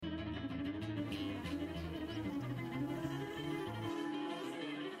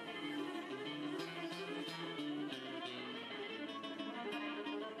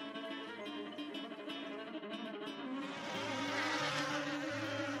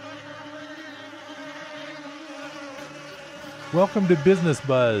Welcome to Business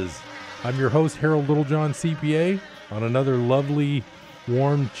Buzz. I'm your host, Harold Littlejohn, CPA, on another lovely,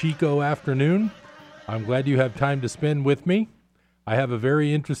 warm Chico afternoon. I'm glad you have time to spend with me. I have a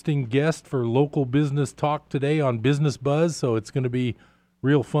very interesting guest for local business talk today on Business Buzz, so it's going to be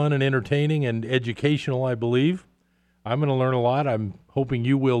real fun and entertaining and educational, I believe. I'm going to learn a lot. I'm hoping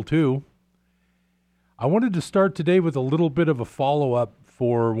you will too. I wanted to start today with a little bit of a follow-up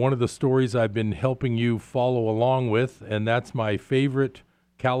for one of the stories I've been helping you follow along with, and that's my favorite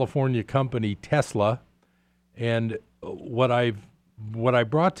California company, Tesla. And what I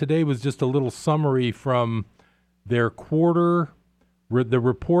brought today was just a little summary from their quarter, the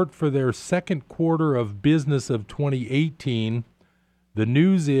report for their second quarter of business of 2018. The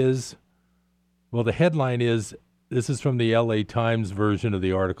news is, well, the headline is, this is from the LA Times version of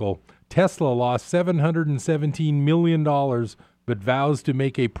the article, Tesla lost $717 million but vows to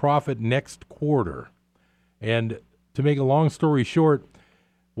make a profit next quarter. And to make a long story short,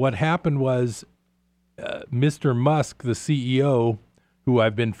 what happened was Mr. Musk, the CEO, who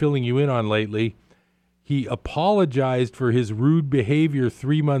I've been filling you in on lately, he apologized for his rude behavior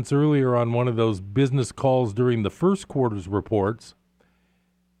 3 months earlier on one of those business calls during the first quarter's reports.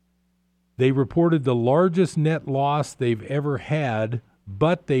 They reported the largest net loss they've ever had,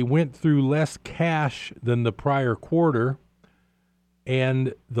 but they went through less cash than the prior quarter.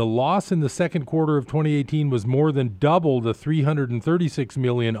 And the loss in the second quarter of 2018 was more than double the $336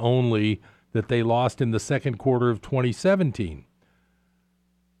 million only that they lost in the second quarter of 2017.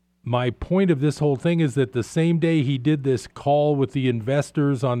 My point of this whole thing is that the same day he did this call with the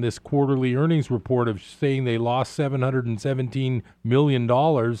investors on this quarterly earnings report of saying they lost $717 million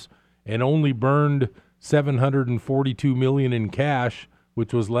and only burned $742 million in cash,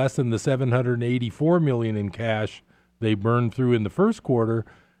 which was less than the $784 million in cash they burned through in the first quarter,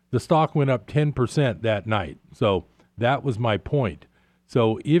 the stock went up 10% that night. So that was my point.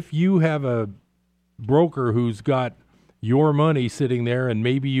 So if you have a broker who's got your money sitting there and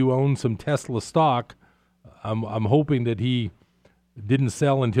maybe you own some Tesla stock, I'm hoping that he didn't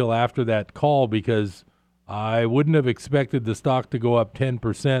sell until after that call, because I wouldn't have expected the stock to go up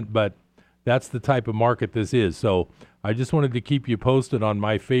 10%, but that's the type of market this is. So I just wanted to keep you posted on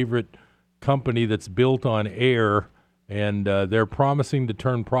my favorite company that's built on air, and they're promising to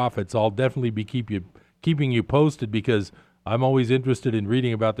turn profits. I'll definitely be keeping you posted, because I'm always interested in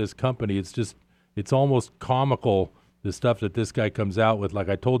reading about this company. It's almost comical, the stuff that this guy comes out with. Like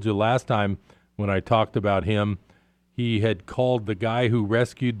I told you last time when I talked about him, he had called the guy who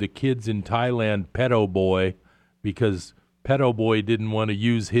rescued the kids in Thailand Pedo Boy, because Pedo Boy didn't want to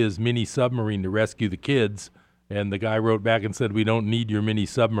use his mini submarine to rescue the kids. And the guy wrote back and said, "We don't need your mini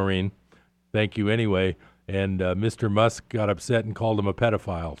submarine. Thank you anyway." And Mr. Musk got upset and called him a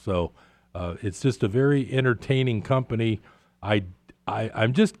pedophile. So it's just a very entertaining company.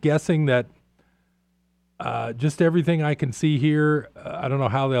 I'm just guessing that just everything I can see here, I don't know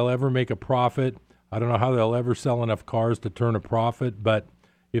how they'll ever make a profit. I don't know how they'll ever sell enough cars to turn a profit. But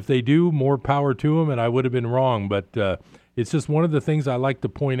if they do, more power to them, and I would have been wrong. But it's just one of the things I like to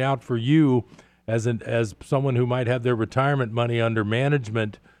point out for you as someone who might have their retirement money under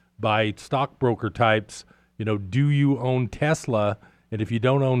management by stockbroker types. You know, do you own Tesla? And if you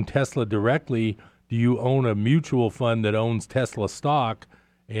don't own Tesla directly, do you own a mutual fund that owns Tesla stock?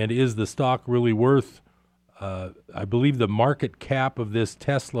 And is the stock really worth, I believe the market cap of this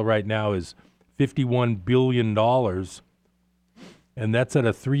Tesla right now is $51 billion, and that's at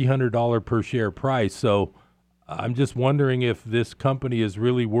a $300 per share price. So I'm just wondering if this company is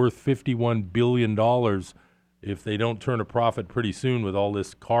really worth $51 billion if they don't turn a profit pretty soon with all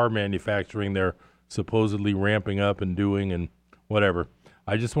this car manufacturing they're supposedly ramping up and doing and whatever.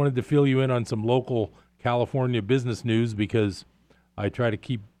 I just wanted to fill you in on some local California business news, because I try to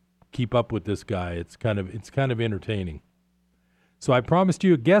keep up with this guy. It's kind of entertaining. So I promised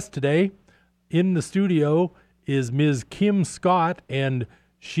you a guest today. In the studio is Ms. Kim Scott, and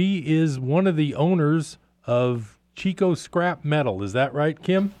she is one of the owners of Chico Scrap Metal. Is that right,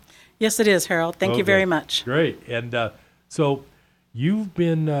 Kim? Yes, it is, Harold. Thank you very much. Great. And so you've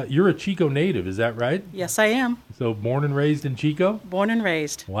been, you're a Chico native, is that right? Yes, I am. So born and raised in Chico? Born and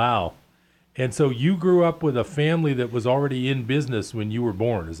raised. Wow. And so you grew up with a family that was already in business when you were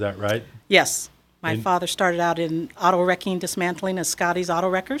born, is that right? Yes. My father started out in auto wrecking dismantling as Scotty's Auto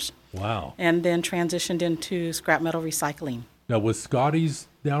Wreckers. Wow. And then transitioned into scrap metal recycling. Now, was Scotty's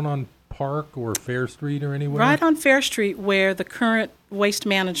down on Park or Fair Street or anywhere? Right on Fair Street, where the current waste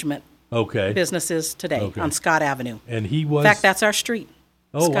management business is today, on Scott Avenue. And he was... In fact, that's our street,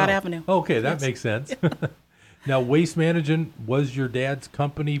 Scott Avenue. Okay, that makes sense. Now, Waste Management was your dad's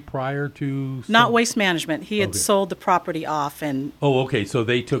company prior to... Not Waste Management. He had sold the property off and... Oh, okay. So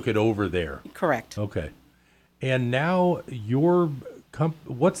they took it over there. Correct. Okay. And now your...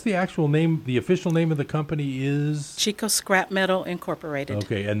 what's the actual name? The official name of the company is... Chico Scrap Metal Incorporated.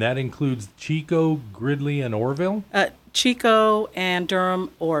 Okay. And that includes Chico, Gridley, and Orville? Chico and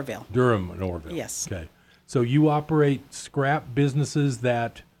Durham, Orville. Durham and Orville. Yes. Okay. So you operate scrap businesses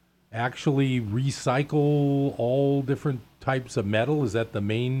that actually recycle all different types of metal? Is that the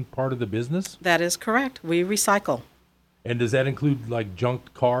main part of the business? That is correct. We recycle. And does that include like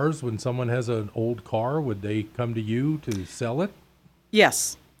junked cars? When someone has an old car, would they come to you to sell it?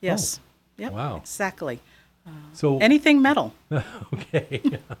 Yes. Yes. Oh. Yep. Wow. Exactly. So anything metal. Okay.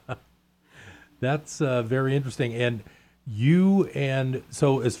 That's very interesting. And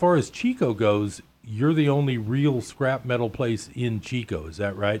so as far as Chico goes, you're the only real scrap metal place in Chico. Is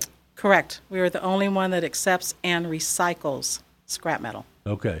that right? Correct. We are the only one that accepts and recycles scrap metal.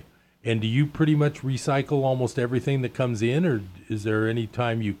 Okay. And do you pretty much recycle almost everything that comes in, or is there any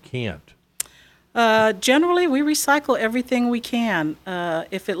time you can't? Generally, we recycle everything we can.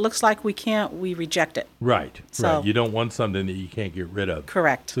 If it looks like we can't, we reject it. Right. Right. You don't want something that you can't get rid of.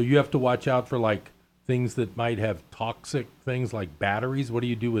 Correct. So you have to watch out for like things that might have toxic things like batteries. What do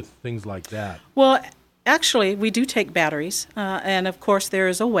you do with things like that? Well, actually, we do take batteries, and of course, there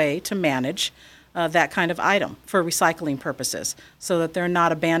is a way to manage that kind of item for recycling purposes, so that they're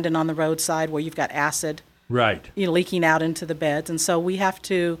not abandoned on the roadside where you've got acid, leaking out into the beds. And so we have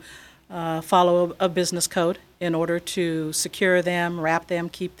to follow a business code in order to secure them, wrap them,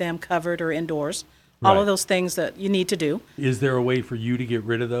 keep them covered or indoors. All of those things that you need to do. Is there a way for you to get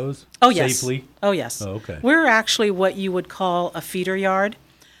rid of those safely? Oh, yes. Oh, okay. We're actually what you would call a feeder yard.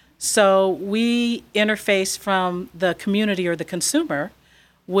 So we interface from the community or the consumer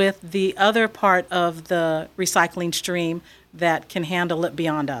with the other part of the recycling stream that can handle it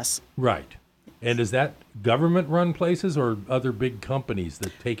beyond us. Right. And is that government-run places or other big companies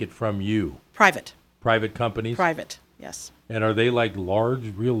that take it from you? Private. Private companies? Private, yes. And are they like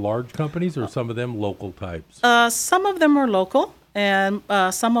real large companies, or some of them local types? Some of them are local, and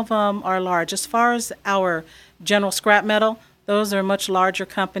some of them are large. As far as our general scrap metal, those are much larger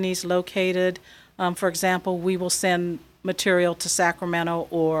companies located. For example, we will send material to Sacramento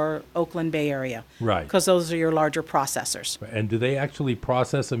or Oakland Bay area. Right. Because those are your larger processors. And do they actually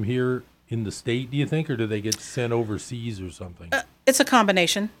process them here in the state, do you think, or do they get sent overseas or something? It's a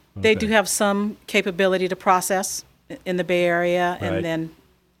combination. Okay. They do have some capability to process in the Bay Area and then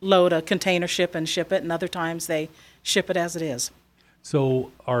load a container ship and ship it, and other times they ship it as it is.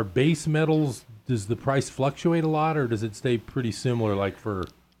 So are base metals, does the price fluctuate a lot, or does it stay pretty similar, like for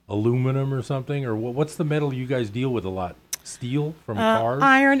aluminum or something? Or what's the metal you guys deal with a lot? Steel from cars?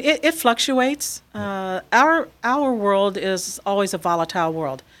 Iron. It fluctuates. Our world is always a volatile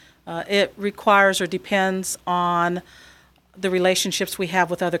world. It requires or depends on the relationships we have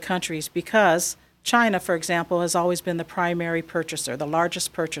with other countries, because China, for example, has always been the primary purchaser, the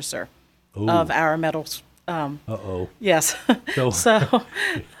largest purchaser of our metals. Yes. So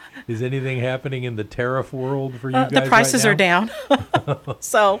is anything happening in the tariff world for you guys? The prices right are down.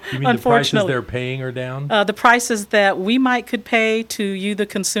 So, you mean the prices they're paying are down? The prices that we could pay to you, the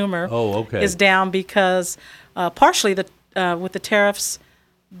consumer, is down because partially with the tariffs,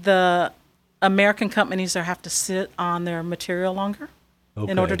 the American companies have to sit on their material longer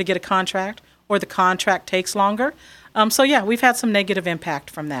in order to get a contract, or the contract takes longer. So, yeah, we've had some negative impact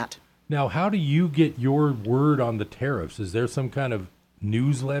from that. Now, how do you get your word on the tariffs? Is there some kind of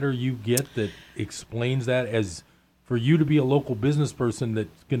newsletter you get that explains that? As for you to be a local business person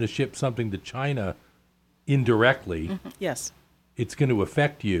that's going to ship something to China indirectly, yes, it's going to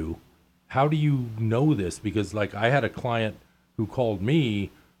affect you. How do you know this? Because, like, I had a client who called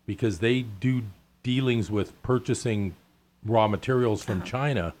me because they do dealings with purchasing raw materials from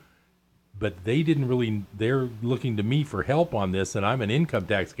China, but they're looking to me for help on this, and I'm an income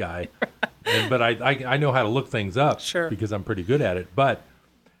tax guy. But I know how to look things up because I'm pretty good at it. But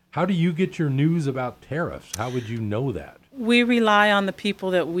how do you get your news about tariffs? How would you know that? We rely on the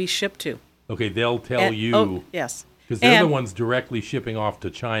people that we ship to. Okay, they'll tell you. Oh, yes. Because they're the ones directly shipping off to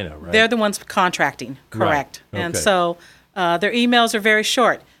China, right? They're the ones contracting, correct. Right. Okay. And so their emails are very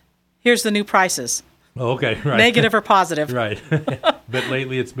short. Here's the new prices. Oh, okay, right. Negative or positive. Right. But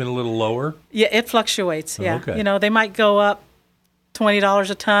lately it's been a little lower? Yeah, it fluctuates, yeah. Okay. You know, they might go up $20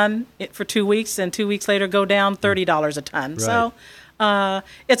 a ton for 2 weeks, and 2 weeks later go down $30 a ton. Right. So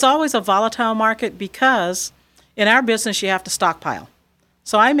it's always a volatile market because in our business you have to stockpile.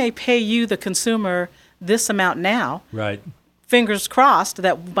 So I may pay you, the consumer, this amount now. Right. fingers crossed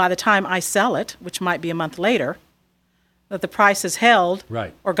that by the time I sell it, which might be a month later, that the price is held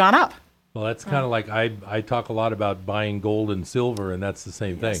Right. or gone up. Well, that's kind of like I talk a lot about buying gold and silver, and that's the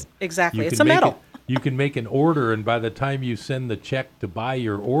same Yes, thing. exactly. You It's can a make metal. You can make an order, and by the time you send the check to buy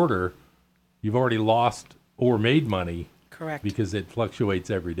your order, you've already lost or made money Correct. because it fluctuates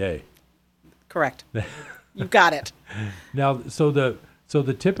every day. Correct. You've got it. Now, so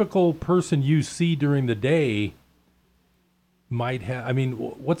the typical person you see during the day might have. I mean,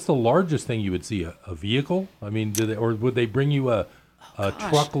 what's the largest thing you would see? A vehicle? I mean, or would they bring you a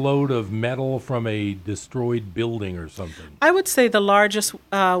truckload of metal from a destroyed building or something? I would say the largest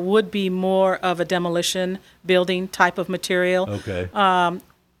would be more of a demolition building type of material. Okay.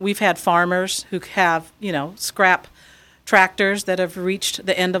 We've had farmers who have, scrap tractors that have reached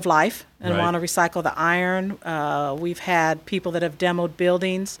the end of life and Right. want to recycle the iron. We've had people that have demoed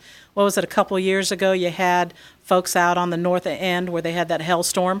buildings. What was it, a couple of years ago, you had folks out on the north end where they had that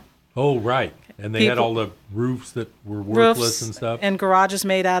hailstorm. Oh, right. And they had People- all the roofs that were worthless Roofs and stuff. and garages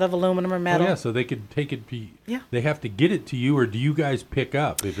made out of aluminum or Oh, metal. yeah, so they could take it. Yeah. They have to get it to you, or do you guys pick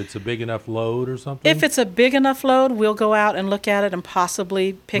up if it's a big enough load or something? If it's a big enough load, we'll go out and look at it and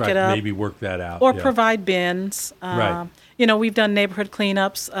possibly pick Right, it up. maybe work that out. Or yeah. provide bins. Right. We've done neighborhood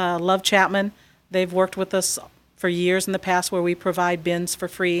cleanups. Love Chapman, they've worked with us for years in the past where we provide bins for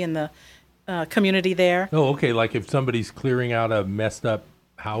free in the community there. Oh, okay. Like if somebody's clearing out a messed up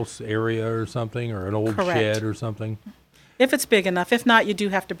house area or something, or an old Correct. shed or something. If it's big enough. If not, you do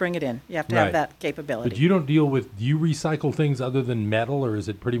have to bring it in. You have to Right. have that capability. But you don't deal with. Do you recycle things other than metal, or is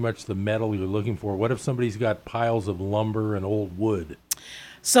it pretty much the metal you're looking for? What if somebody's got piles of lumber and old wood?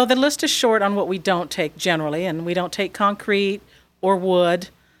 So the list is short on what we don't take generally, and we don't take concrete or wood,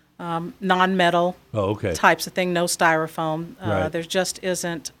 non-metal Oh, okay. types of thing, no styrofoam. Right. There just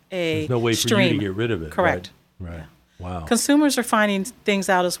isn't a There's no way for stream. you to get rid of it. Correct. Right. Wow. Consumers are finding things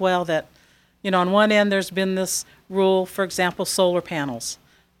out as well that, on one end there's been this rule, for example, solar panels,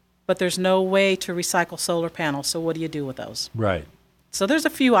 but there's no way to recycle solar panels, so what do you do with those? Right. So there's a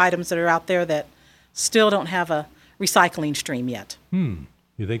few items that are out there that still don't have a recycling stream yet,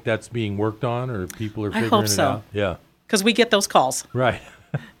 You think that's being worked on, or people are I figuring hope it so. out? Yeah. because we get those calls. Right.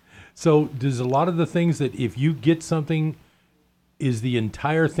 So does a lot of the things that if you get something, is the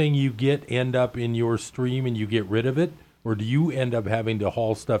entire thing you get end up in your stream and you get rid of it? Or do you end up having to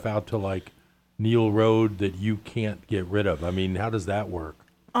haul stuff out to like Neil Road that you can't get rid of? I mean, how does that work?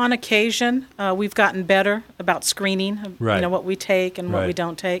 On occasion, we've gotten better about screening, Right. what we take and what we Right.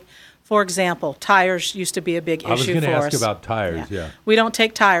 don't take. For example, tires used to be a big I was issue going for to us. ask about tires, yeah. We don't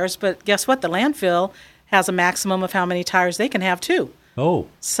take tires, but guess what? The landfill has a maximum of how many tires they can have too. Oh,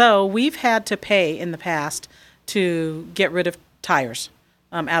 So we've had to pay in the past to get rid of tires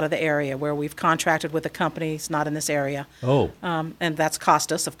out of the area where we've contracted with a company. It's not in this area. oh, And that's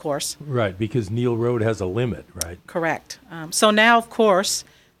cost us, of course. right, because Neil Road has a limit, right? Correct. So now, of course,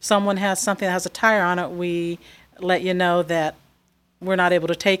 someone has something that has a tire on it, we let you know that we're not able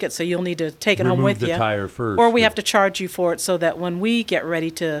to take it, so you'll need to take it home Remove with the you. tire first. Or we have to charge you for it so that when we get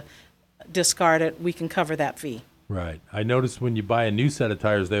ready to discard it, we can cover that fee. Right. I noticed when you buy a new set of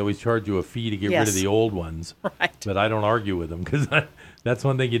tires, they always charge you a fee to get rid of Yes. the old ones. Right. But I don't argue with them because that's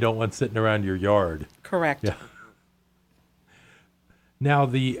one thing you don't want sitting around your yard. Correct. Yeah. Now,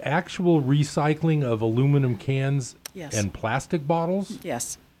 the actual recycling of aluminum cans Yes. and plastic bottles,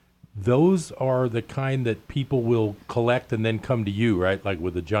 Yes. those are the kind that people will collect and then come to you, right? Like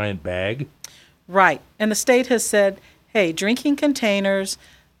with a giant bag. Right. And the state has said, hey, drinking containers,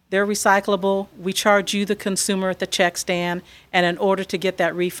 they're recyclable. We charge you, the consumer, at the check stand. And in order to get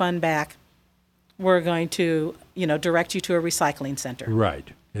that refund back, we're going to, direct you to a recycling center. Right.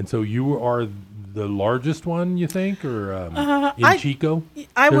 And so you are the largest one, you think, or in Chico?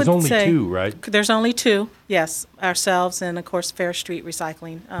 I There's would only say two, right? There's only two, yes, ourselves and, of course, Fair Street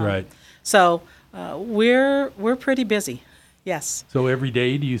Recycling. Right. So we're pretty busy, yes. So every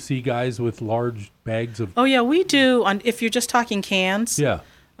day, do you see guys with large bags of? Oh, yeah, we do. If you're just talking cans, Yeah.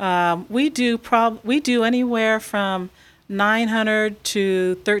 we do anywhere from 900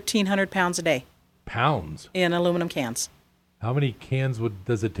 to 1,300 pounds a day Pounds. in aluminum cans. How many cans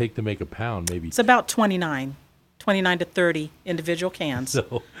does it take to make a pound? Maybe. It's about 29 to 30 individual cans.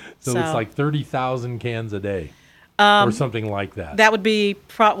 So it's So- like 30,000 cans a day, or something like that. That would be,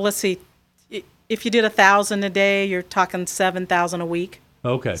 let's see, if you did 1,000 a day, you're talking 7,000 a week,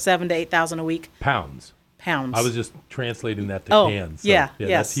 Okay. 7 to 8,000 a week Pounds. pounds. I was just translating that to cans. So, yeah, yes.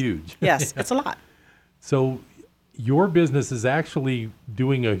 That's huge. Yes, it's a lot. So your business is actually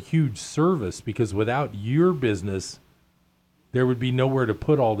doing a huge service because without your business, there would be nowhere to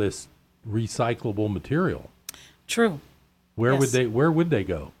put all this recyclable material. True. Where Yes. would they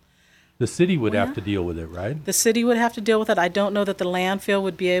go? The city would Well, have to deal with it, right? The city would have to deal with it. I don't know that the landfill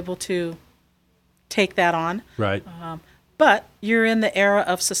would be able to take that on. Right. But you're in the era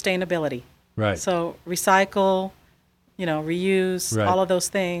of sustainability. Right. So recycle, reuse, Right. all of those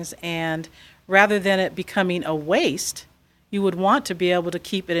things. And rather than it becoming a waste, you would want to be able to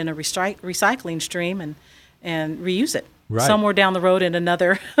keep it in a recycling stream and reuse it Right. somewhere down the road in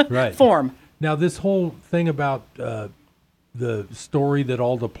another Right. form. Now, this whole thing about the story that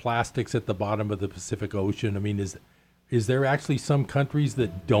all the plastics at the bottom of the Pacific Ocean, I mean, is there actually some countries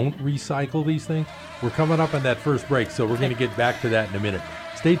that don't recycle these things? We're coming up on that first break, so we're going to get back to that in a minute.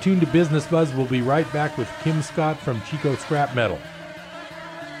 Stay tuned to Business Buzz. We'll be right back with Kim Scott from Chico Scrap Metal.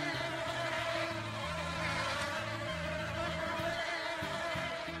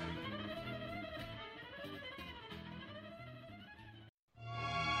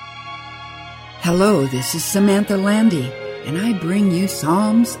 Hello, this is Samantha Landy, and I bring you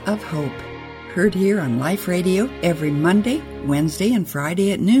Psalms of Hope. Heard here on Life Radio every Monday, Wednesday, and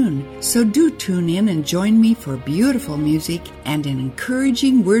Friday at noon. So do tune in and join me for beautiful music and an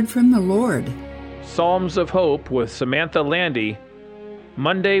encouraging word from the Lord. Psalms of Hope with Samantha Landy,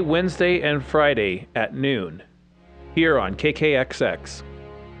 Monday, Wednesday, and Friday at noon, here on KKXX.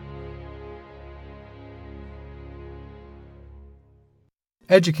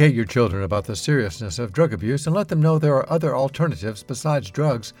 Educate your children about the seriousness of drug abuse and let them know there are other alternatives besides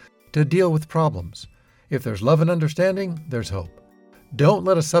drugs to deal with problems. If there's love and understanding, there's hope. Don't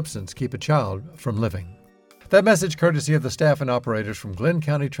let a substance keep a child from living. That message courtesy of the staff and operators from Glenn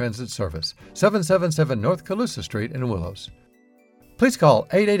County Transit Service, 777 North Calusa Street in Willows. Please call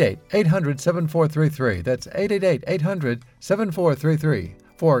 888-800-7433. That's 888-800-7433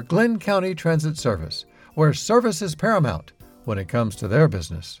 for Glenn County Transit Service, where service is paramount when it comes to their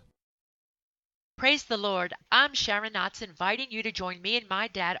business. Praise the Lord. I'm Sharon Knotts, inviting you to join me and my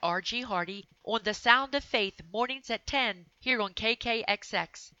dad, R.G. Hardy, on The Sound of Faith, mornings at 10, here on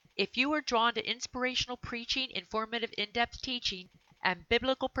KKXX. If you are drawn to inspirational preaching, informative in-depth teaching, and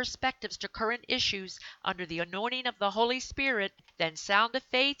biblical perspectives to current issues under the anointing of the Holy Spirit, then Sound of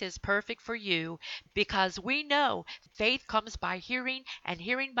Faith is perfect for you, because we know faith comes by hearing and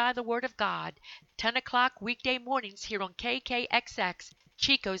hearing by the Word of God. 10 o'clock weekday mornings here on KKXX,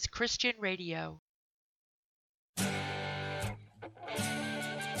 Chico's Christian Radio.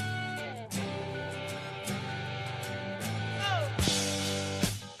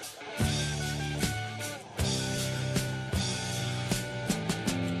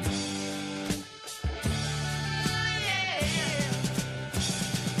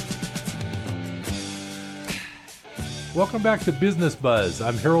 Welcome back to Business Buzz.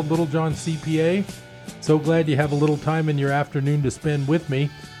 I'm Harold Littlejohn, CPA. So glad you have a little time in your afternoon to spend with me.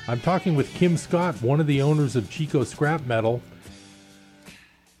 I'm talking with Kim Scott, one of the owners of Chico Scrap Metal.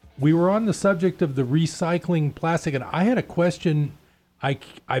 We were on the subject of the recycling plastic, and I had a question.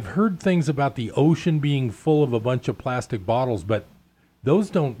 I've heard things about the ocean being full of a bunch of plastic bottles, but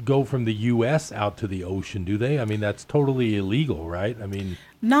those don't go from the U.S. out to the ocean, do they? I mean, that's totally illegal, right? I mean,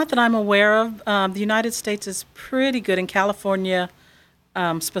 Not that I'm aware of. The United States is pretty good in California,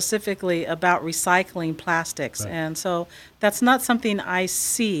 specifically about recycling plastics. Right. And so that's not something I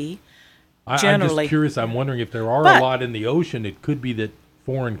see I'm generally. just curious. I'm wondering if there are But- a lot in the ocean. It could be that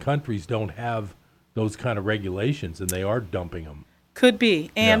foreign countries don't have those kind of regulations, and they are dumping them. Could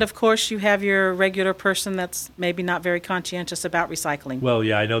be. And Yeah. of course, you have your regular person that's maybe not very conscientious about recycling. Well,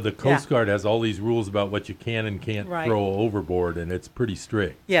 yeah, I know the Coast Yeah. Guard has all these rules about what you can and can't Right. throw overboard, and it's pretty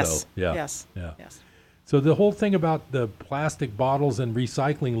strict. Yes. So, yeah. Yes. Yeah. Yes. So the whole thing about the plastic bottles and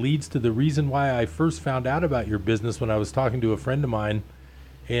recycling leads to the reason why I first found out about your business when I was talking to a friend of mine,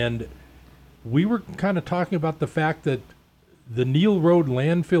 and we were kind of talking about the fact that the Neal Road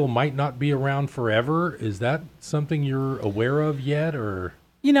landfill might not be around forever. Is that something you're aware of yet, or?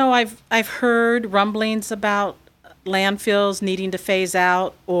 You know, I've heard rumblings about landfills needing to phase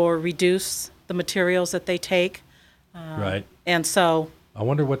out or reduce the materials that they take. Right. And so, I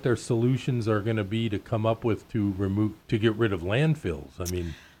wonder what their solutions are going to be to come up with to get rid of landfills. I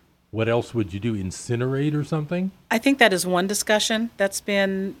mean, what else would you do? Incinerate or something? I think that is one discussion that's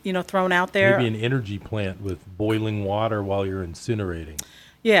been, thrown out there. Maybe an energy plant with boiling water while you're incinerating.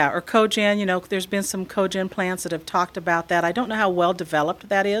 Yeah, or cogen. There's been some cogen plants that have talked about that. I don't know how well developed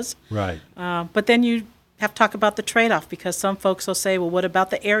that is. Right. But then you have to talk about the trade-off, because some folks will say, well, what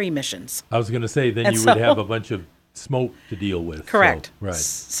about the air emissions? I was going to say, then And you would so- have a bunch of smoke to deal with. Correct. So, right.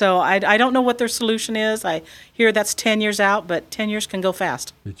 So I don't know what their solution is. I hear that's 10 years out, but 10 years can go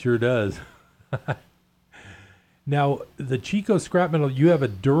fast. It sure does. Now, the Chico Scrap Metal, you have a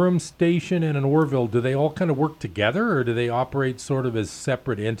Durham station and an Orville. Do they all kind of work together, or do they operate sort of as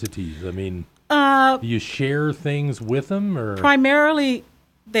separate entities? I mean, do you share things with them? Or Primarily,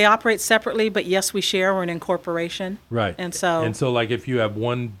 they operate separately, but yes, we share. We're an incorporation. Right. And so like, if you have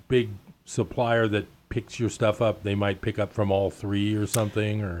one big supplier that picks your stuff up, they might pick up from all three or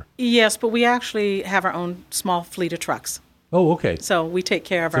something, or? Yes, but we actually have our own small fleet of trucks. Oh, okay. So we take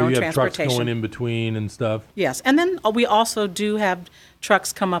care of So our own you have transportation. trucks going in between and stuff? Yes, and then we also do have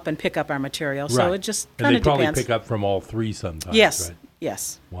trucks come up and pick up our material. So Right. it just And kind they of probably depends. pick up from all three sometimes, Yes, right?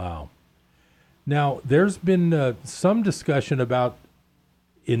 yes. Wow. Now, there's been some discussion about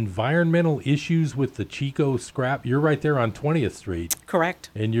environmental issues with the Chico scrap. You're right there on 20th Street, Correct.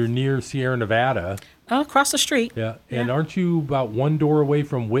 and you're near Sierra Nevada. Across the street. Yeah. And aren't you about one door away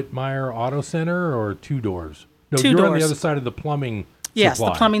from Whitmire Auto Center, or two doors? No, Two you're on the doors. other side of the plumbing Yes,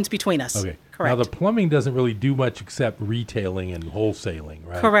 supply. the plumbing's between us. Okay. Correct. Now, the plumbing doesn't really do much except retailing and wholesaling,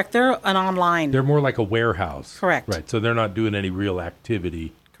 right? Correct. They're an online. They're more like a warehouse. Correct. Right. So they're not doing any real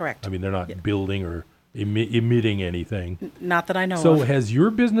activity. Correct. I mean, they're not building or emitting anything. Not that I know So of. has your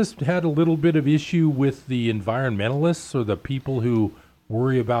business had a little bit of issue with the environmentalists or the people who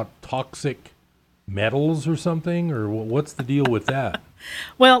worry about toxic metals or something? Or what's the deal with that?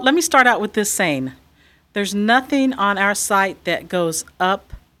 Well, let me start out with this saying. There's nothing on our site that goes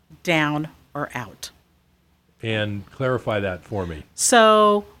up, down, or out. And clarify that for me.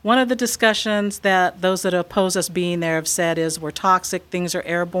 So one of the discussions that those that oppose us being there have said is we're toxic, things are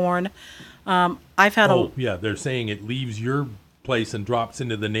airborne. I've had yeah, they're saying it leaves your place and drops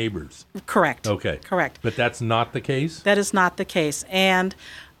into the neighbors. Correct. Okay. Correct. But that's not the case? That is not the case. And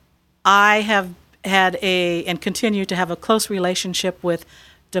I have had and continue to have a close relationship with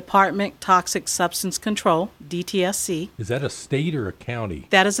Department Toxic Substance Control, DTSC. Is that a state or a county?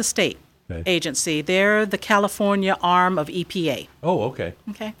 That is a state Okay. agency. They're the California arm of EPA. Oh, okay.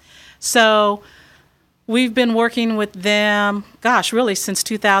 Okay. So we've been working with them, really since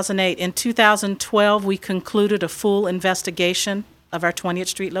 2008. In 2012, we concluded a full investigation of our 20th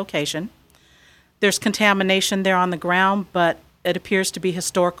Street location. There's contamination there on the ground, but it appears to be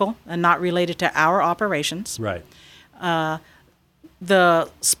historical and not related to our operations. Right. The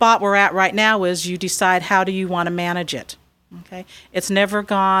spot we're at right now is you decide how do you want to manage it. Okay, it's never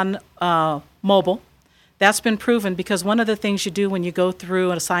gone mobile. That's been proven because one of the things you do when you go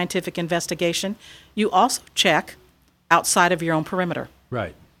through a scientific investigation, you also check outside of your own perimeter.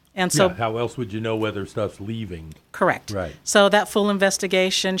 Right. And so, how else would you know whether stuff's leaving? correct. Right. So that full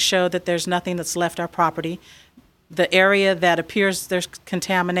investigation showed that there's nothing that's left our property. The area that appears there's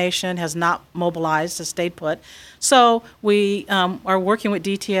contamination has not mobilized, has stayed put. So we are working with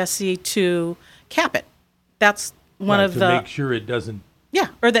DTSC to cap it. That's one Right, of to the make sure it doesn't. Yeah,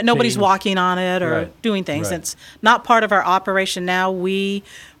 or that nobody's change. walking on it or Right, doing things. right. It's not part of our operation now. When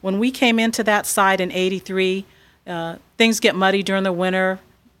we came into that site in '83, things get muddy during the winter,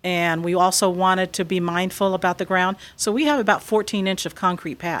 and we also wanted to be mindful about the ground. So we have about 14-inch of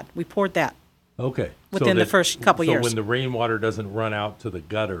concrete pad. We poured that. Okay. Within the first couple years. So when the rainwater doesn't run out to the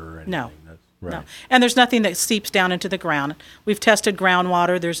gutter or anything. No. That's right. No. And there's nothing that seeps down into the ground. We've tested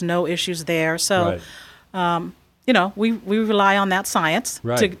groundwater. There's no issues there. So, Right. we rely on that science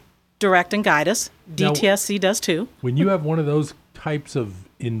Right. to direct and guide us. Now- DTSC does too. When you have one of those types of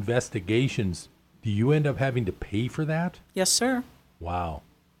investigations, do you end up having to pay for that? Yes, sir. Wow.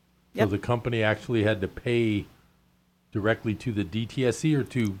 Yep. So the company actually had to pay directly to the DTSC or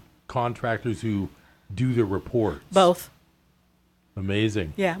to contractors who do the reports? Both.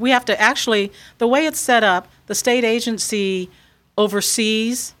 Amazing. Yeah, we have to actually, the way it's set up, the state agency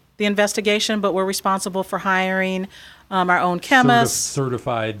oversees the investigation, but we're responsible for hiring our own chemists.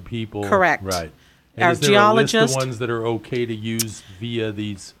 Certified people. Correct. Right. And Our is there a geologist. list of ones that are okay to use via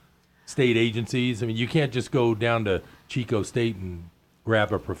these state agencies? I mean, you can't just go down to Chico State and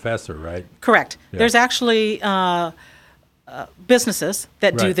grab a professor, right? Correct. Yeah. There's actually businesses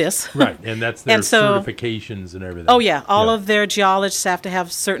that do Right. this. Right. And that's their And so- certifications and everything. Oh, yeah. All of their geologists have to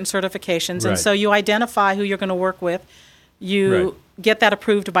have certain certifications. Right. And so you identify who you're going to work with. You Right. get that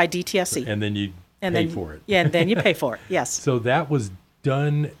approved by DTSC. And then you And pay then, for it. Yeah, and then you pay for it. Yes. So that was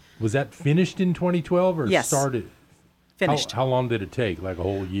done. Was that finished in 2012 or Yes. started? Finished. How long did it take? Like a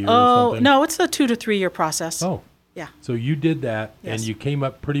whole year or Oh, something? no, it's a 2 to 3 year process. Oh. Yeah. So you did that, and Yes. you came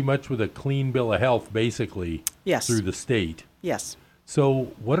up pretty much with a clean bill of health, basically, Yes. through the state. Yes.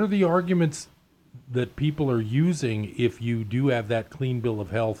 So what are the arguments that people are using if you do have that clean bill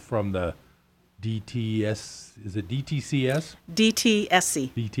of health from the DTS? Is it DTCS?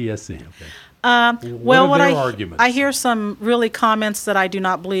 DTSC. DTSC, okay. Well, are what their arguments? I hear some really comments that I do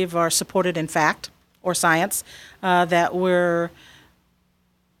not believe are supported in fact. or science that we're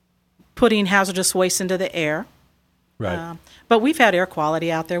putting hazardous waste into the air. Right. But we've had air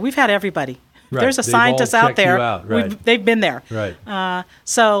quality out there. We've had everybody. Right. There's a They've scientist all out checked there. you out. Right. They've been there. Right.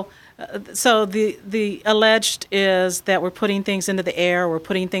 So the alleged is that we're putting things into the air, we're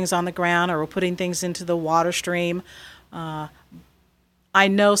putting things on the ground, or we're putting things into the water stream. I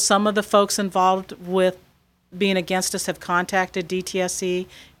know some of the folks involved with being against us have contacted DTSC.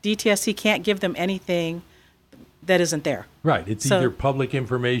 DTSC can't give them anything that isn't there. Right. It's So either public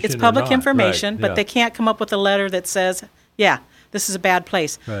information It's or public not. information, Right. but Yeah. they can't come up with a letter that says, yeah, this is a bad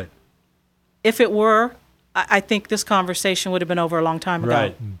place. Right. If it were, I think this conversation would have been over a long time ago.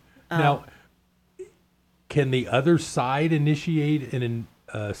 Right. Now, can the other side initiate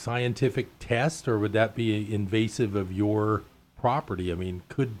a scientific test, or would that be invasive of your property? I mean,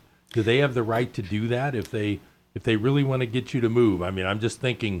 do they have the right to do that if they really want to get you to move? I mean, I'm just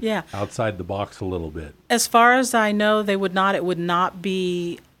thinking outside the box a little bit. As far as I know, they would not. It would not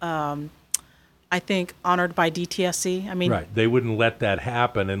be, I think, honored by DTSC. I mean, Right. They wouldn't let that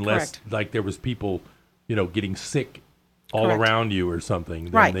happen unless, Correct. like, there was people, getting sick all Correct. around you or something.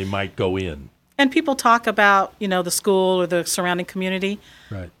 Then Right. they might go in. and people talk about, the school or the surrounding community.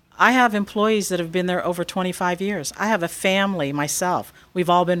 Right. I have employees that have been there over 25 years. I have a family myself. We've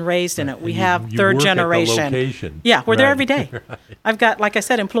all been raised in it. We have you third work generation. At the location. Yeah, we're there Right. every day. Right. I've got, like I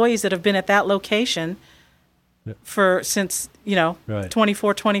said, employees that have been at that location since Right.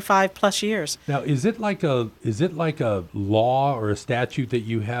 24, 25 plus years. Now, is it like a law or a statute that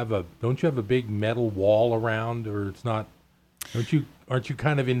don't you have a big metal wall around, or it's not? Aren't you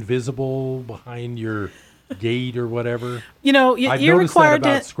kind of invisible behind your gate or whatever? I've You're noticed required that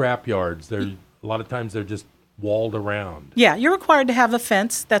about to. scrap yards. A lot of times they're just walled around. Yeah, you're required to have a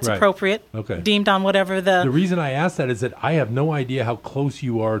fence that's Right. appropriate, Okay. deemed on whatever The reason I ask that is that I have no idea how close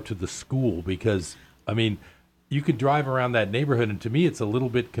you are to the school, because, I mean, you could drive around that neighborhood, and to me it's a little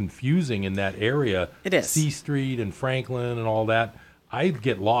bit confusing in that area. It is. C Street and Franklin and all that. I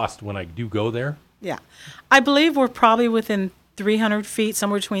get lost when I do go there. Yeah. I believe we're probably within 300 feet,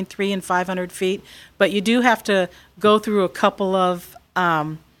 somewhere between 300 and 500 feet, but you do have to go through a couple of,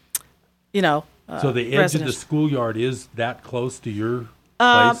 So the edge of the residents. schoolyard is that close to your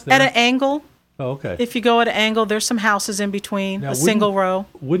place there? At an angle. Oh, okay. If you go at an angle, there's some houses in between, Now, a single row.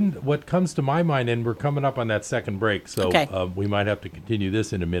 What comes to my mind, and we're coming up on that second break, so Okay. We might have to continue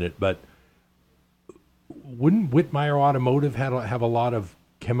this in a minute, but wouldn't Whitmire Automotive have a lot of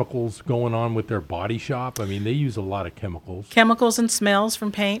chemicals going on with their body shop? I mean, they use a lot of chemicals. Chemicals and smells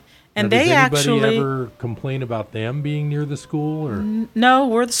from paint. And Now, they does anybody actually. ever complain about them being near the school? Or No,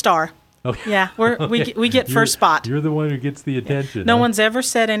 we're the star. Okay. Yeah, we get first spot. You're the one who gets the attention. No huh? one's ever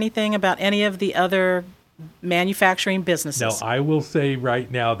said anything about any of the other manufacturing businesses. Now, I will say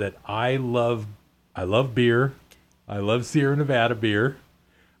right now that I love beer. I love Sierra Nevada beer.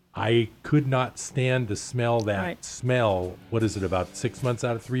 I could not stand to smell that Right. smell. What is it, about 3 months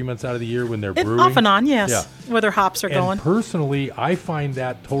out of the year when they're It, brewing? off and on, yes, Yeah. where their hops are And going. personally, I find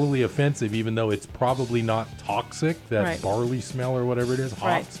that totally offensive, even though it's probably not toxic, that Right. barley smell or whatever it is,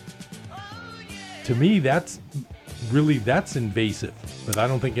 Right. hops. To me, that's invasive, but I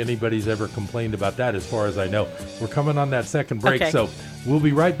don't think anybody's ever complained about that as far as I know. We're coming on that second break, Okay. so we'll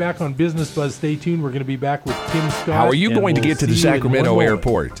be right back on Business Buzz. Stay tuned. We're going to be back with Tim Scott. How are you and going to we'll get to the see you in one Sacramento moment.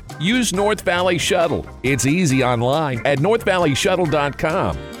 airport? Use North Valley Shuttle. It's easy online at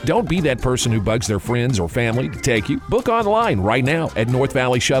northvalleyshuttle.com. Don't be that person who bugs their friends or family to take you. Book online right now at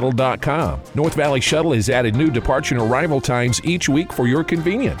northvalleyshuttle.com. North Valley Shuttle has added new departure and arrival times each week for your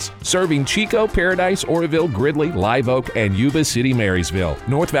convenience, serving Chico, Paradise, Oroville, Gridley, Live Oak, and Yuba City, Marysville.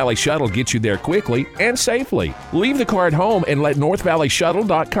 North Valley Shuttle gets you there quickly and safely. Leave the car at home and let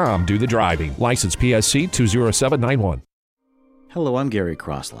northvalleyshuttle.com do the driving. License PSC 20791. Hello, I'm Gary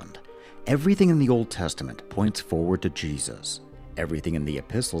Crossland. Everything in the Old Testament points forward to Jesus. Everything in the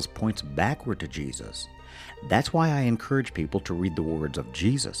epistles points backward to Jesus. That's why I encourage people to read the words of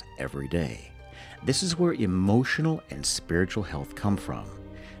Jesus every day. This is where emotional and spiritual health come from.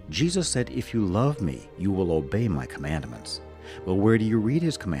 Jesus said, "If you love me, you will obey my commandments." Well, where do you read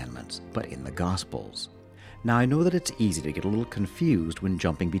his commandments? But in the Gospels. Now, I know that it's easy to get a little confused when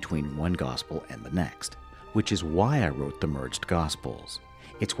jumping between one gospel and the next, which is why I wrote the Merged Gospels.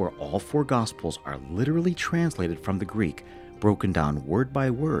 It's where all 4 Gospels are literally translated from the Greek, broken down word by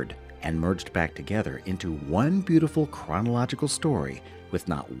word, and merged back together into one beautiful chronological story with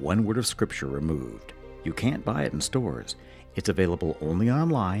not one word of Scripture removed. You can't buy it in stores. It's available only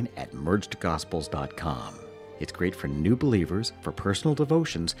online at mergedgospels.com. It's great for new believers, for personal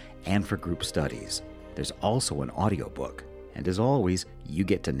devotions, and for group studies. There's also an audiobook. And as always, you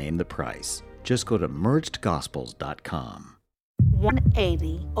get to name the price. Just go to mergedgospels.com.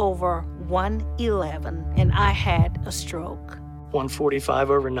 180 over 111, and I had a stroke. 145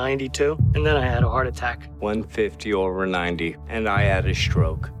 over 92, and then I had a heart attack. 150 over 90, and I had a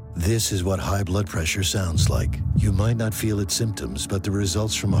stroke. This is what high blood pressure sounds like. You might not feel its symptoms, but the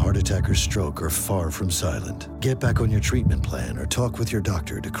results from a heart attack or stroke are far from silent. Get back on your treatment plan or talk with your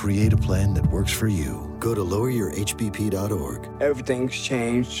doctor to create a plan that works for you. Go to loweryourhbp.org. Everything's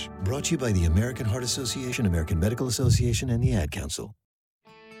changed. Brought to you by the American Heart Association, American Medical Association, and the Ad Council.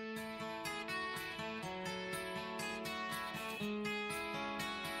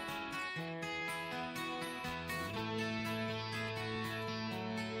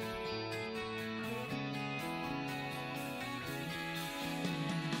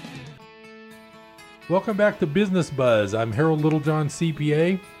 Welcome back to Business Buzz. I'm Harold Littlejohn,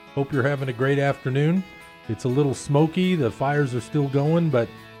 CPA. Hope you're having a great afternoon. It's a little smoky. The fires are still going, but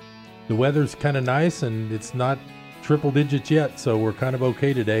the weather's kind of nice, and it's not triple digits yet, so we're kind of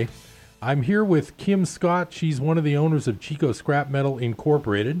okay today. I'm here with Kim Scott. She's one of the owners of Chico Scrap Metal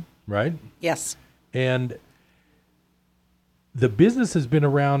Incorporated, right? Yes. And the business has been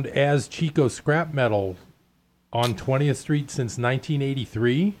around as Chico Scrap Metal on 20th Street since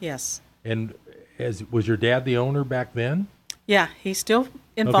 1983. Yes. And was your dad the owner back then? Yeah, he's still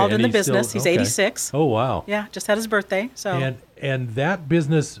involved in the business. He's 86. Oh, wow. Yeah, just had his birthday. So. And that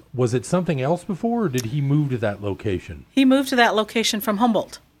business, was it something else before, or did he move to that location? He moved to that location from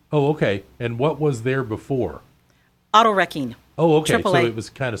Humboldt. Oh, okay. And what was there before? Auto wrecking. Oh, okay. AAA. So it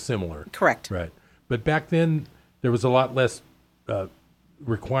was kind of similar. Correct. Right. But back then, there was a lot less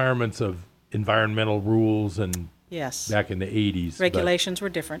requirements of environmental rules and yes. Back in the 80s. Regulations were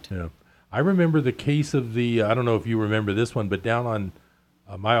different. Yeah. I remember the case of the, I don't know if you remember this one, but down on,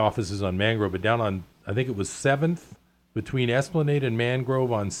 my office is on Mangrove, but down on, I think it was 7th, between Esplanade and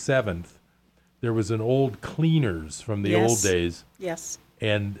Mangrove on 7th, there was an old Cleaners from the old days. Yes.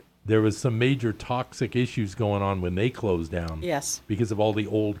 And there was some major toxic issues going on when they closed down. Yes. Because of all the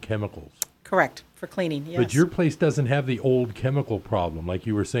old chemicals. Correct. For cleaning, yes. But your place doesn't have the old chemical problem, like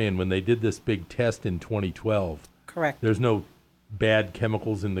you were saying, when they did this big test in 2012. Correct. There's no bad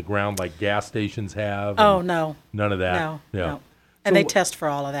chemicals in the ground like gas stations have? Oh, no. None of that? No. And they test for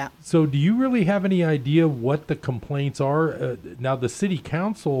all of that. So do you really have any idea what the complaints are? Now, the city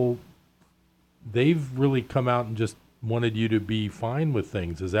council, they've really come out and just wanted you to be fine with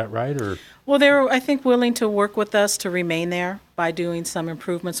things. Is that right? Or well, they were, I think, willing to work with us to remain there by doing some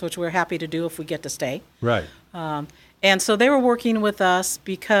improvements, which we're happy to do if we get to stay. Right. And so they were working with us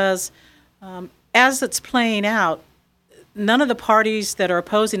because as it's playing out, none of the parties that are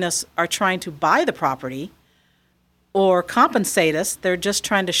opposing us are trying to buy the property or compensate us. They're just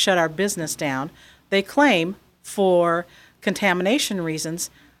trying to shut our business down. They claim for contamination reasons,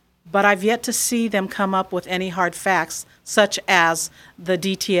 but I've yet to see them come up with any hard facts, such as the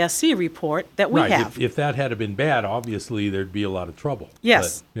DTSC report that we have. If that had been bad, obviously there'd be a lot of trouble.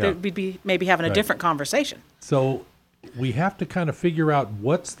 Yes, but, yeah. we'd be maybe having a different conversation. So we have to kind of figure out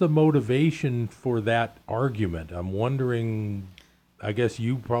what's the motivation for that argument. I'm wondering, I guess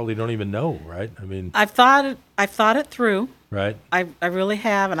you probably don't even know, right? I mean, I've thought it through. Right. I really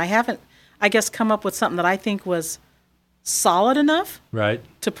have, and I haven't, I guess, come up with something that I think was solid enough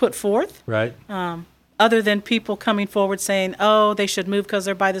to put forth. Right. Other than people coming forward saying, oh, they should move because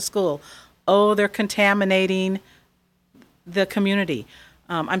they're by the school. Oh, they're contaminating the community.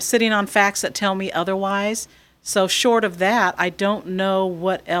 I'm sitting on facts that tell me otherwise. So short of that, I don't know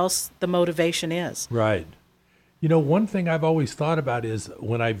what else the motivation is. Right. You know, one thing I've always thought about is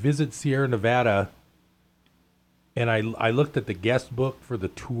when I visit Sierra Nevada and I looked at the guest book for the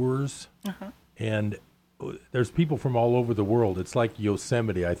tours, and there's people from all over the world. It's like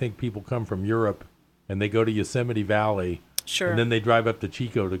Yosemite. I think people come from Europe and they go to Yosemite Valley. Sure. And then they drive up to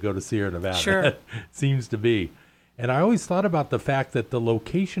Chico to go to Sierra Nevada. Sure. Seems to be. And I always thought about the fact that the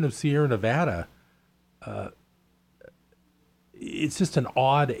location of Sierra Nevada, it's just an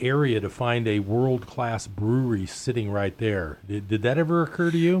odd area to find a world-class brewery sitting right there. Did that ever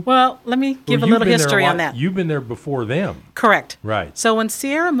occur to you? Well, let me give a little history on that. You've been there before them. Correct. Right. So when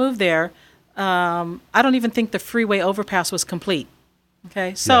Sierra moved there, I don't even think the freeway overpass was complete.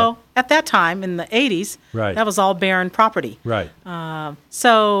 Okay. So at that time, in the 80s, that was all barren property. Right.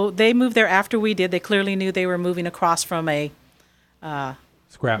 So they moved there after we did. They clearly knew they were moving across from a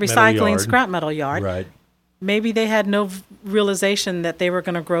recycling scrap metal yard. Right. Maybe they had no realization that they were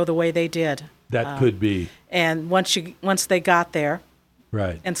going to grow the way they did. That could be. And once they got there,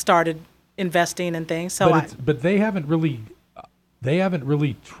 right, and started investing in things, so but they haven't really. they haven't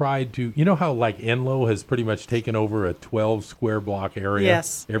really tried to, you know how like Enloe has pretty much taken over a 12 square block area?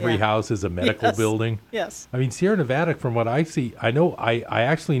 Yes. Every house is a medical building. Yes. I mean, Sierra Nevada, from what I see, I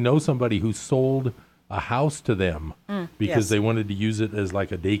actually know somebody who sold a house to them because they wanted to use it as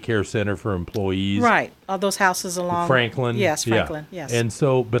like a daycare center for employees. Right. All those houses along Franklin. Yes, Franklin. Yes. And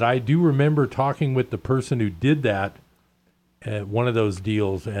so, but I do remember talking with the person who did that at one of those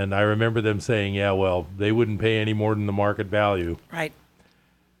deals, and I remember them saying, yeah, well, they wouldn't pay any more than the market value. Right.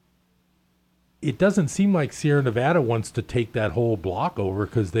 It doesn't seem like Sierra Nevada wants to take that whole block over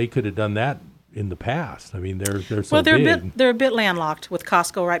because they could have done that in the past. I mean, they're so big. They're a bit landlocked with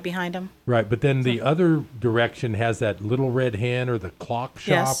Costco right behind them. Right, but then the other direction has that Little Red Hen or the clock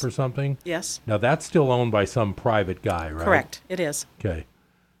shop or something. Yes. Now that's still owned by some private guy, right? Correct. It is. Okay.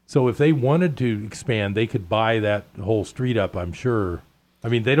 So if they wanted to expand, they could buy that whole street up, I'm sure. I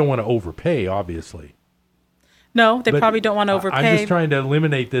mean, they don't want to overpay, obviously. No, they probably don't want to overpay. I'm just trying to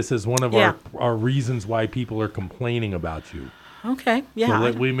eliminate this as one of our reasons why people are complaining about you. Okay,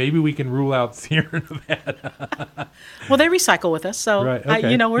 yeah. So maybe we can rule out Sierra Nevada. Well, they recycle with us, so right,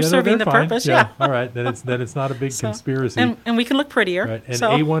 okay. We're serving the fine. purpose. Yeah. All right, then it's not a big conspiracy. And we can look prettier. Right. And so.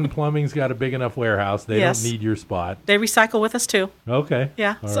 A1 Plumbing's got a big enough warehouse. They don't need your spot. They recycle with us too. Okay.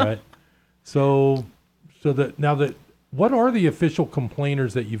 Yeah. All right. So what are the official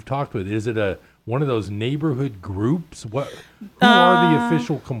complainers that you've talked with? Is it one of those neighborhood groups? Who are the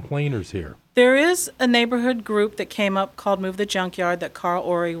official complainers here? There is a neighborhood group that came up called Move the Junkyard that Carl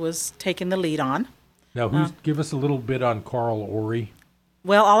Ori was taking the lead on. Now, give us a little bit on Carl Ori.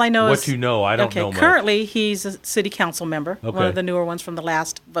 Well, all I know is... What you know, I don't know much. Currently, he's a city council member, one of the newer ones from the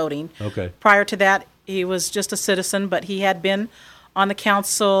last voting. Okay. Prior to that, he was just a citizen, but he had been on the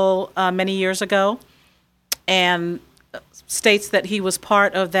council many years ago and states that he was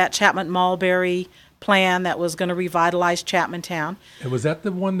part of that Chapman-Mulberry plan that was going to revitalize Chapmantown. And was that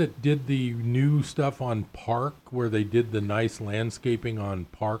the one that did the new stuff on Park, where they did the nice landscaping on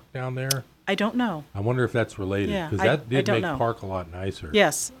Park down there? I don't know. I wonder if that's related, because that did make Park a lot nicer.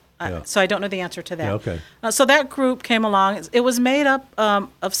 Yes. So I don't know the answer to that. Yeah, okay. So that group came along. It was made up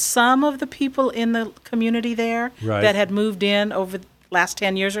of some of the people in the community there that had moved in over the last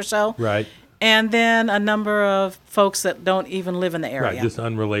 10 years or so. Right. And then a number of folks that don't even live in the area. Right, just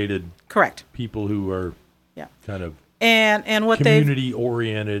unrelated. Correct. People who are kind of and what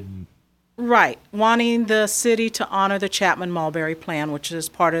community-oriented. Right. Wanting the city to honor the Chapman-Mulberry plan, which is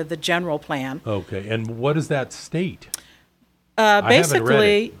part of the general plan. Okay. And what does that state?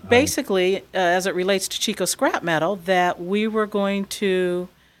 Basically, as it relates to Chico Scrap Metal, that we were going to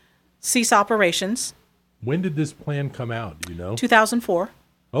cease operations. When did this plan come out? Do you know? 2004.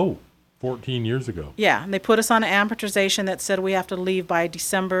 Oh, 14 years ago. Yeah, and they put us on an amortization that said we have to leave by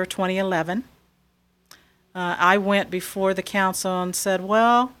December 2011. I went before the council and said,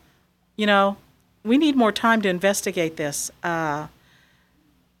 well, we need more time to investigate this. I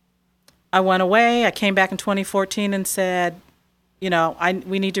went away. I came back in 2014 and said,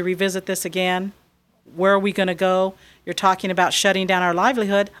 we need to revisit this again. Where are we going to go? You're talking about shutting down our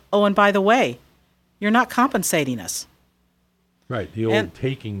livelihood. Oh, and by the way, you're not compensating us. Right, the old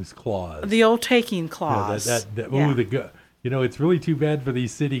takings clause. The old taking clause. It's really too bad for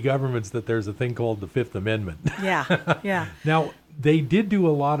these city governments that there's a thing called the Fifth Amendment. Yeah. Now, they did do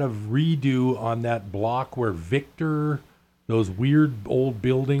a lot of redo on that block where Victor, those weird old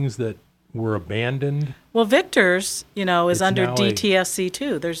buildings that were abandoned. Well, Victor's, is under DTSC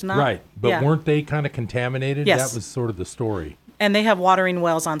too. There's not. Right, but weren't they kind of contaminated? Yes. That was sort of the story. And they have watering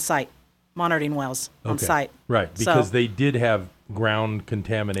wells on site. Monitoring wells on site. Right, because they did have ground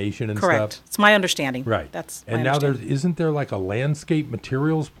contamination and correct. stuff. It's my understanding. Right. That's and now isn't there like a landscape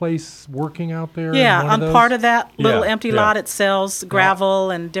materials place working out there? Yeah, on part of that little empty lot it sells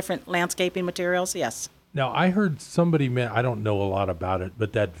gravel and different landscaping materials, yes. Now, I heard somebody, I don't know a lot about it,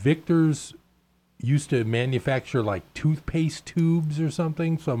 but that Victor's used to manufacture like toothpaste tubes or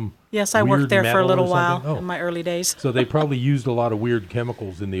something. Yes, I worked there for a little while in my early days. So they probably used a lot of weird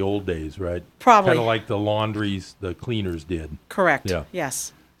chemicals in the old days, right? Probably. Kind of like the laundries, the cleaners did. Correct. Yeah.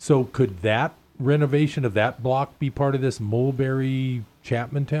 Yes. So could that renovation of that block be part of this Mulberry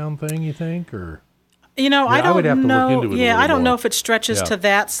Chapmantown thing, you think? Or I don't would have to know. Look into it I don't more. know if it stretches to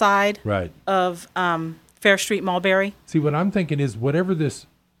that side of Fair Street Mulberry. See, what I'm thinking is whatever this,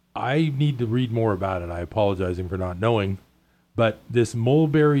 I need to read more about it. I apologize for not knowing. But this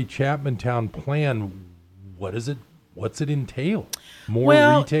Mulberry Chapmantown plan, what is it? What's it entail? More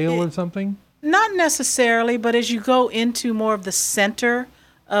retail or something? Not necessarily, but as you go into more of the center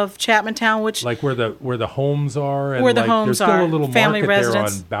of Chapmantown, which like where the homes are, and where the homes there's still are, a little family market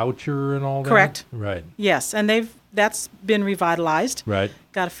residence there on Boucher and all that. Correct. Right. Yes, and that's been revitalized. Right.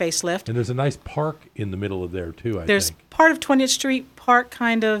 Got a facelift. And there's a nice park in the middle of there, too, I There's think. part of 20th Street Park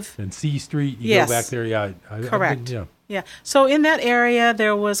kind of. And C Street, you Yes. go back there. Yeah. Correct. Yeah. So in that area,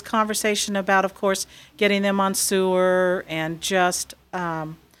 there was conversation about, of course, getting them on sewer and just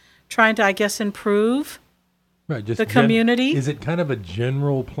trying to, I guess, improve right, just the community. Is it kind of a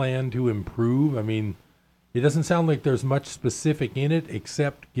general plan to improve? I mean, it doesn't sound like there's much specific in it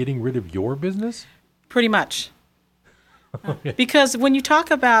except getting rid of your business? Pretty much. Because when you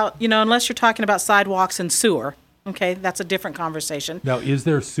talk about, unless you're talking about sidewalks and sewer, okay, that's a different conversation. Now, is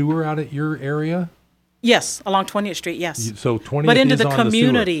there sewer out at your area? Yes, along 20th Street, yes. So 20th but into is the on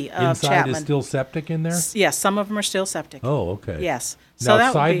community the sewer. of Inside Chapman. is still septic in there? Yes, some of them are still septic. Oh, okay. Yes. So now,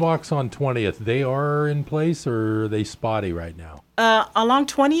 that sidewalks on 20th, they are in place or are they spotty right now? Along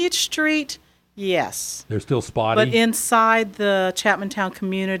 20th Street, yes. They're still spotty? But inside the Chapmantown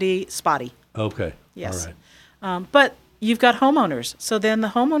community, spotty. Okay. Yes. All right. But you've got homeowners. So then the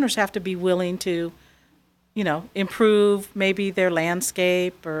homeowners have to be willing to, improve maybe their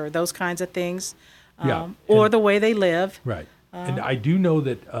landscape or those kinds of things. Or the way they live. Right. And I do know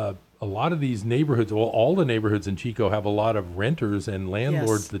that a lot of these neighborhoods, well, all the neighborhoods in Chico have a lot of renters and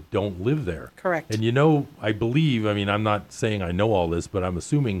landlords that don't live there. Correct. And I believe, I'm not saying I know all this, but I'm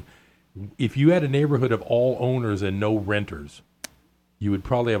assuming if you had a neighborhood of all owners and no renters, you would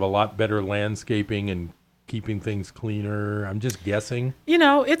probably have a lot better landscaping and keeping things cleaner. I'm just guessing.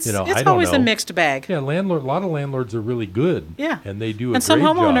 It's always a mixed bag. Yeah, a lot of landlords are really good. Yeah. And they do a and some great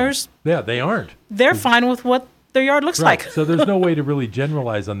homeowners, job. Yeah, they aren't. They're fine with what their yard looks right. like. So there's no way to really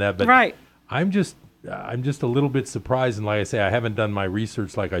generalize on that. But right. I'm just a little bit surprised, and like I say, I haven't done my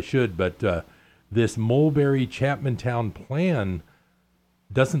research like I should, but this Mulberry Chapmantown plan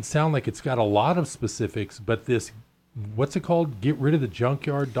doesn't sound like it's got a lot of specifics, but this, what's it called? Get rid of the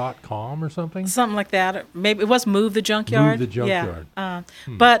junkyard.com or something? Something like that. Or maybe it was Move the Junkyard. Move the Junkyard. Yeah.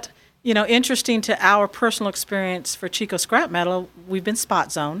 But, interesting to our personal experience for Chico Scrap Metal, we've been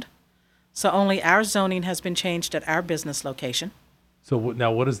spot zoned. So only our zoning has been changed at our business location. So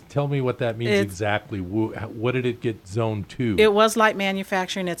now tell me what that means exactly. What did it get zoned to? It was light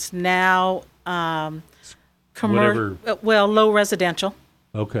manufacturing. It's now Whatever. Low residential.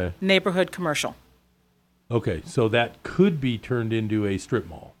 Okay. Neighborhood commercial. Okay, so that could be turned into a strip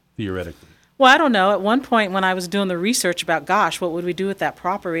mall, theoretically. Well, I don't know. At one point when I was doing the research about, what would we do with that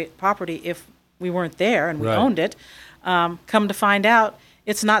property if we weren't there and we owned it, come to find out,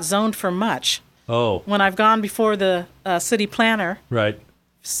 it's not zoned for much. Oh. When I've gone before the city planner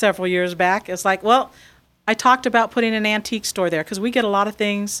several years back, it's like, I talked about putting an antique store there because we get a lot of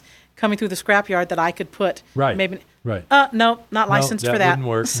things coming through the scrapyard that I could put. Right. Maybe. Right. No, not licensed for that. Wouldn't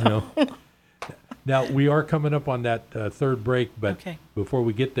work. So. No. Now, we are coming up on that third break, but before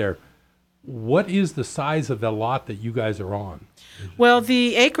we get there, what is the size of the lot that you guys are on? Well,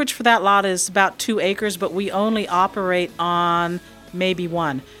 the acreage for that lot is about 2 acres, but we only operate on maybe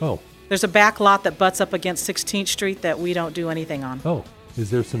 1. Oh. There's a back lot that butts up against 16th Street that we don't do anything on. Oh.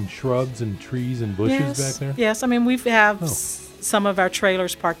 Is there some shrubs and trees and bushes back there? Yes. We have some of our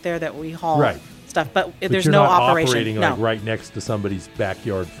trailers parked there that we haul stuff, but there's you're no not operation. Operating like right next to somebody's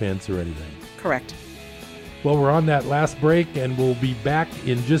backyard fence or anything. Correct. Well, we're on that last break, and we'll be back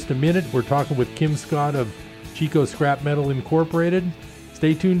in just a minute. We're talking with Kim Scott of Chico Scrap Metal Incorporated.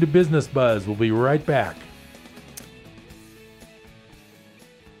 Stay tuned to Business Buzz. We'll be right back.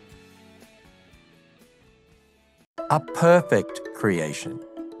 A perfect creation.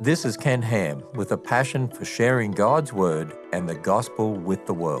 This is Ken Ham with a passion for sharing God's Word and the Gospel with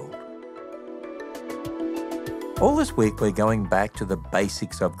the world. All this week we're going back to the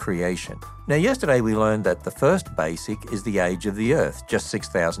basics of creation. Now yesterday we learned that the first basic is the age of the earth, just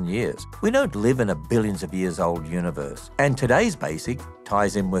 6,000 years. We don't live in a billions of years old universe. And today's basic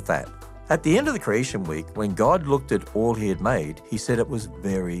ties in with that. At the end of the creation week, when God looked at all he had made, he said it was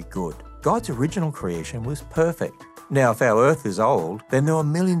very good. God's original creation was perfect. Now, if our earth is old, then there were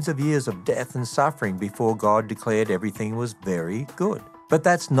millions of years of death and suffering before God declared everything was very good. But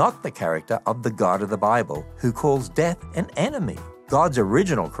that's not the character of the God of the Bible, who calls death an enemy. God's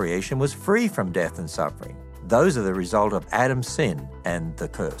original creation was free from death and suffering. Those are the result of Adam's sin and the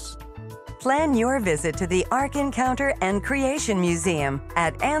curse. Plan your visit to the Ark Encounter and Creation Museum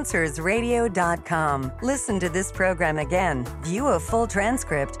at AnswersRadio.com. Listen to this program again, view a full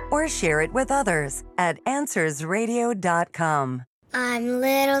transcript, or share it with others at AnswersRadio.com. I'm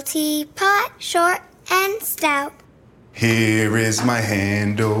Little Teapot, short and stout. Here is my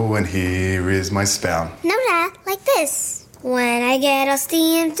handle and here is my spout. No, Dad, like this. When I get all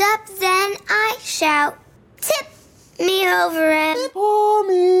steamed up, then I shout, tip, me over and Pour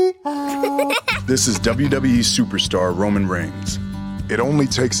me out. This is WWE superstar Roman Reigns. It only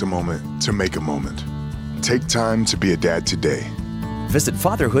takes a moment to make a moment. Take time to be a dad today. Visit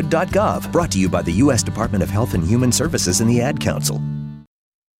fatherhood.gov, brought to you by the U.S. Department of Health and Human Services and the Ad Council.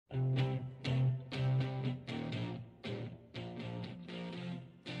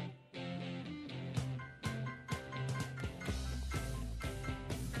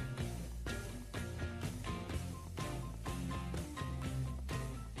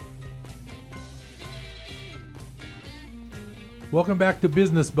 Welcome back to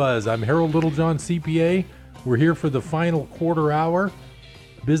Business Buzz. I'm Harold Littlejohn, CPA. We're here for the final quarter hour.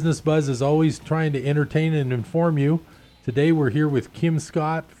 Business Buzz is always trying to entertain and inform you. Today we're here with Kim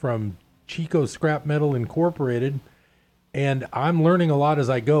Scott from Chico Scrap Metal Incorporated, and I'm learning a lot as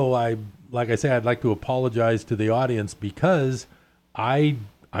I go. Like I say, I'd like to apologize to the audience because I'm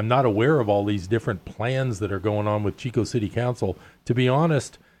not aware of all these different plans that are going on with Chico City Council. To be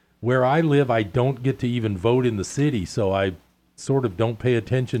honest, where I live, I don't get to even vote in the city, so I sort of don't pay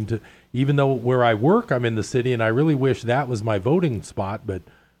attention to, even though where I work, I'm in the city, and I really wish that was my voting spot, but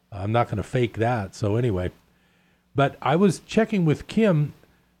I'm not going to fake that. So anyway, but I was checking with Kim.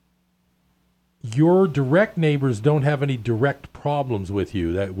 Your direct neighbors don't have any direct problems with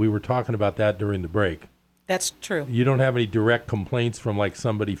you. That we were talking about that during the break. That's true. You don't have any direct complaints from like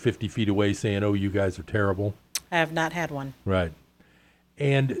somebody 50 feet away saying, oh, you guys are terrible? I have not had one. Right.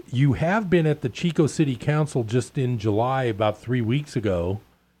 And you have been at the Chico City Council just in July, about 3 weeks ago,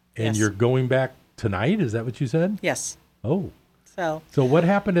 and Yes. you're going back tonight? Is that what you said? Yes. Oh. So what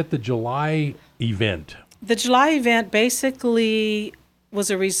happened at the July event? the July event basically was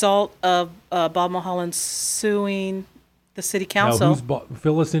a result of Bob Mulholland suing the city council. Now,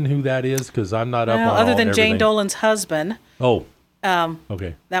 fill us in who that is, because I'm not up on other than everything. Jane Dolan's husband. Oh.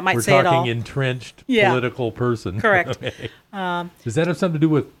 Okay. That might We're say it all. talking entrenched Yeah. political person. Correct. Okay. Um, Does that have something to do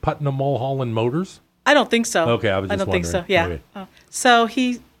with Putnam Mulholland Motors? I don't think so. Okay, I was just don't think so. wondering. Yeah. Okay. So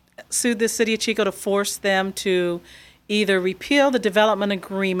he sued the city of Chico to force them to either repeal the development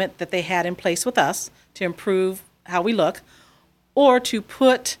agreement that they had in place with us to improve how we look, or to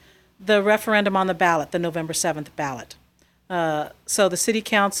put the referendum on the ballot, the November 7th ballot. So the city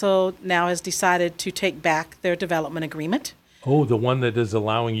council now has decided to take back their development agreement. Oh, the one that is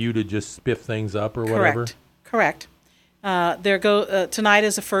allowing you to just spiff things up or whatever? Correct. Tonight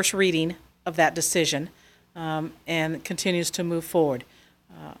is the first reading of that decision, and continues to move forward.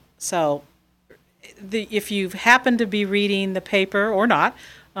 If you happen to be reading the paper or not,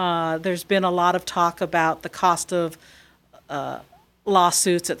 there's been a lot of talk about the cost of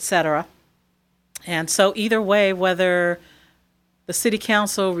lawsuits, etc. And so either way, whether the city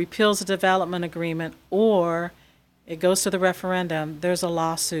council repeals the development agreement or it goes to the referendum, there's a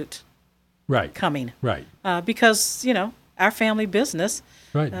lawsuit coming. Right. Because, our family business.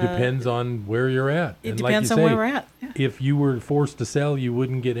 Right. Depends on where you're at. It And depends like you on say, where we're at. Yeah. If you were forced to sell, you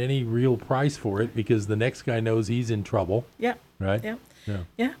wouldn't get any real price for it because the next guy knows he's in trouble. Yeah. Right? Yeah. Yeah.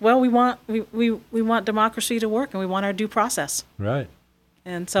 Yeah. Well, we want democracy to work, and we want our due process. Right.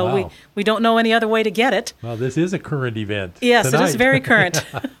 And so Wow. we don't know any other way to get it. Well, this is a current event. Yes, tonight. it is very current.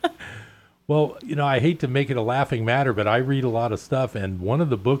 Well, I hate to make it a laughing matter, but I read a lot of stuff, and one of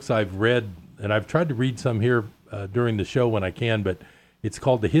the books I've read, and I've tried to read some here during the show when I can, but it's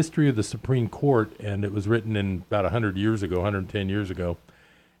called The History of the Supreme Court, and it was written in about 110 years ago.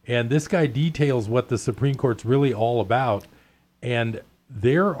 And this guy details what the Supreme Court's really all about, and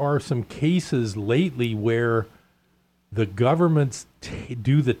there are some cases lately where the governments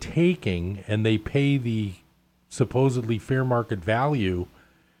do the taking and they pay the supposedly fair market value,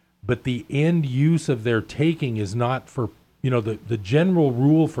 but the end use of their taking is not for, the general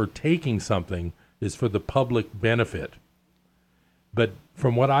rule for taking something is for the public benefit. But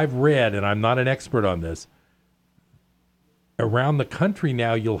from what I've read, and I'm not an expert on this, around the country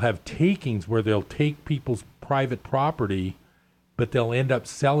now you'll have takings where they'll take people's private property, but they'll end up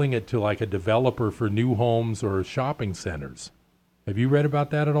selling it to like a developer for new homes or shopping centers. Have you read about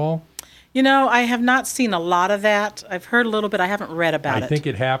that at all? I have not seen a lot of that. I've heard a little bit. I haven't read about it. I think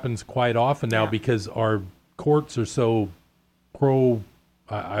it happens quite often now because our courts are so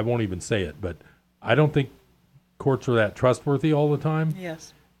I won't even say it, but I don't think courts are that trustworthy all the time.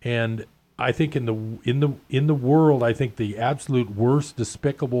 Yes. And I think in the world, I think the absolute worst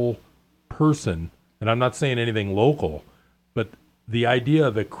despicable person, and I'm not saying anything local, but the idea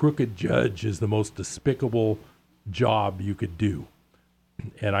of a crooked judge is the most despicable job you could do.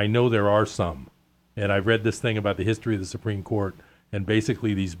 And I know there are some. And I've read this thing about the history of the Supreme Court, and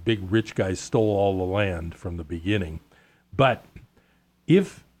basically these big rich guys stole all the land from the beginning. But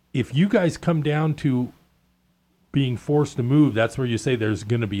if you guys come down to being forced to move, that's where you say there's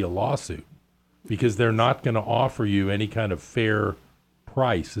going to be a lawsuit because they're not going to offer you any kind of fair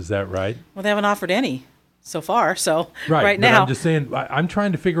price. Is that right? Well, they haven't offered any so far. So right now, I'm just saying, I'm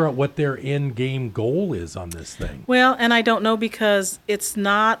trying to figure out what their end game goal is on this thing. Well, and I don't know because it's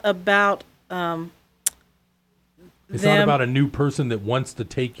not about. It's not about a new person that wants to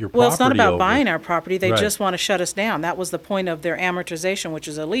take your property. Well, it's not about over. buying our property. They Right. just want to shut us down. That was the point of their amortization, which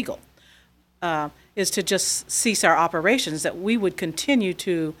is illegal, is to just cease our operations, that we would continue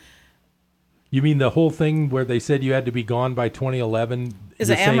to. You mean the whole thing where they said you had to be gone by 2011? Is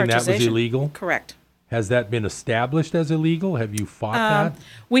You're an saying that was amortization. illegal? Correct. Has that been established as illegal? Have you fought that?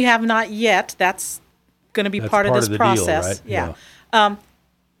 We have not yet. That's going to be That's part of part this of the deal, process. right? Yeah.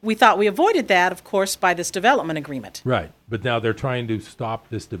 We thought we avoided that, of course, by this development agreement. Right. But now they're trying to stop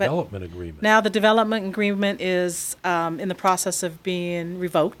this development agreement. Now the development agreement is in the process of being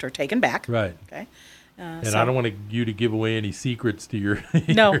revoked or taken back. Right. Okay. And I don't want you to give away any secrets to your,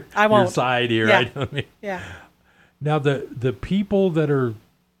 No, I won't. your side here. Yeah. I mean, Yeah. Now, the people that are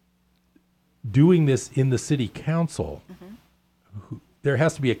doing this in the city council, there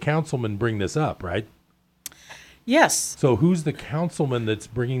has to be a councilman bring this up, right? Yes. So who's the councilman that's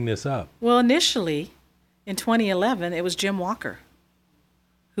bringing this up? Well, initially, in 2011, it was Jim Walker,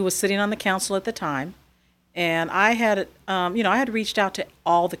 who was sitting on the council at the time, and I had, I had reached out to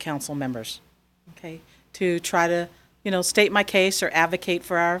all the council members, okay, to try to, state my case or advocate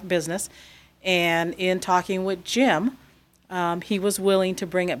for our business. And in talking with Jim, he was willing to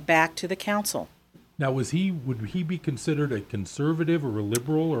bring it back to the council. Now, would he be considered a conservative or a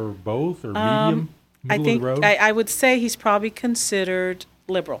liberal or both or medium? I Middle think of the road? I would say he's probably considered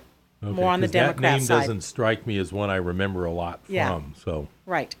liberal, Okay, more on the 'cause Democrat that name side. doesn't strike me as one I remember a lot from. Yeah. So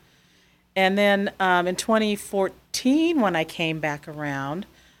Right. And then in 2014, when I came back around,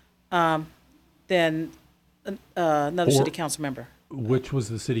 then another city council member. Which was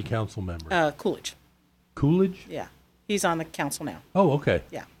the city council member? Coolidge. Coolidge? Yeah. He's on the council now. Oh, okay.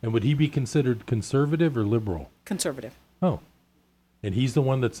 Yeah. And would he be considered conservative or liberal? Conservative. Oh. And he's the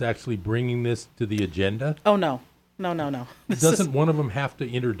one that's actually bringing this to the agenda? Oh, no. No. Doesn't one of them have to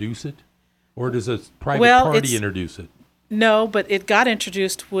introduce it? Or does a private Well, party introduce it? No, but it got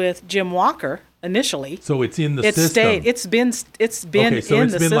introduced with Jim Walker initially. So it's in the It's system. stayed. It's been Okay, so in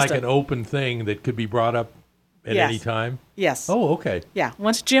it's the been system. like an open thing that could be brought up at Yes. any time? Yes. Oh, okay. Yeah.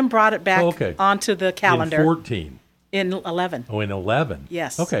 Once Jim brought it back okay. onto the calendar. In 14. In 11. Oh, in 11?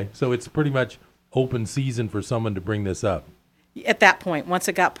 Yes. Okay, so it's pretty much open season for someone to bring this up. At that point, once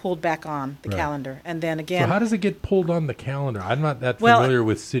it got pulled back on the Right. calendar. And then again. So how does it get pulled on the calendar? I'm not that Well, familiar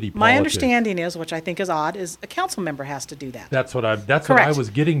with city politics. my understanding is, which I think is odd, is a council member has to do that. That's what I Correct. was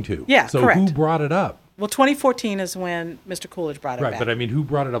getting to. Yeah, so correct. who brought it up? Well, 2014 is when Mr. Coolidge brought it Right, back. but I mean, who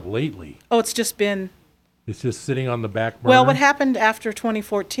brought it up lately? Oh, it's just been. It's just sitting on the back burner? Well, what happened after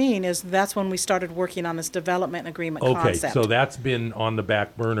 2014 is that's when we started working on this development agreement Okay, concept. so that's been on the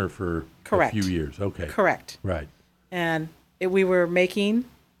back burner for Correct. a few years. Okay. Correct. Right. And we were making,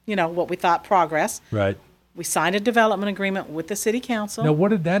 what we thought progress. Right. We signed a development agreement with the city council. Now, what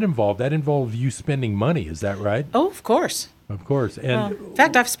did that involve? That involved you spending money, is that right? Oh, of course. Of course. And In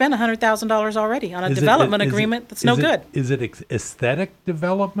fact, I've spent $100,000 already on a is it- development is it- agreement that's no good. Is it aesthetic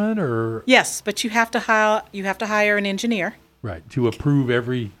development or Yes, but you have to hire an engineer. right to approve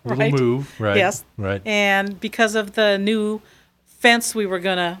every little Right. move? Right. Yes. Right. And because of the new fence we were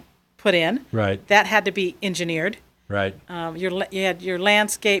going to put in, Right. that had to be engineered. Right. You had your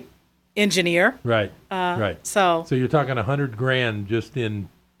landscape engineer. Right. Right. So you're talking $100,000 just in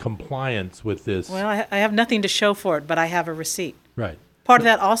compliance with this. well, I have nothing to show for it, but I have a receipt. Right. Part of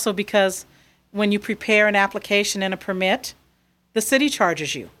that also because when you prepare an application and a permit, the city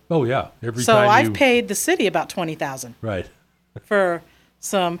charges you. Oh yeah. Every So time I've you paid the city about $20,000 Right. for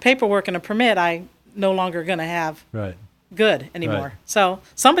some paperwork and a permit. I no longer going to have Right. good anymore. Right. So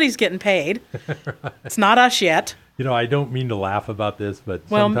somebody's getting paid. It's not us yet. I don't mean to laugh about this, but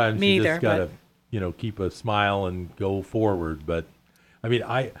Well, sometimes me you either, just gotta, keep a smile and go forward. But I mean,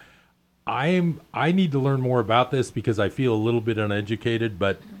 I need to learn more about this because I feel a little bit uneducated.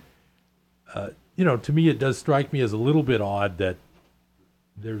 But to me, it does strike me as a little bit odd that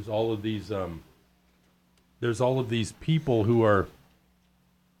there's all of these people who are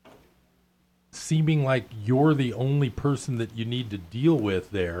seeming like you're the only person that you need to deal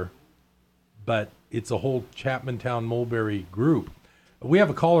with there, but it's a whole Chapmantown Mulberry group. We have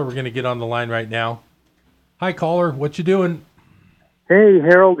a caller we're going to get on the line right now. Hi, caller. What you doing? Hey,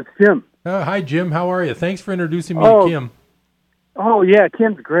 Harold. It's Jim. Hi, Jim. How are you? Thanks for introducing me to Kim. Oh, yeah.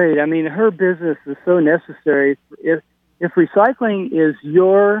 Kim's great. I mean, her business is so necessary. If recycling is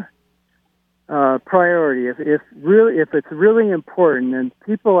your priority. If it's really important, and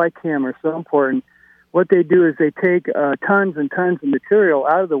people like him are so important, what they do is they take tons and tons of material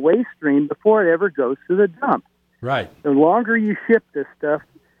out of the waste stream before it ever goes to the dump. Right. The longer you ship this stuff,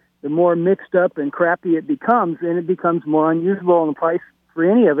 the more mixed up and crappy it becomes, and it becomes more unusable, and the price for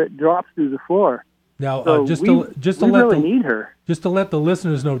any of it drops through the floor. Now, So just we to really need her. Just to let the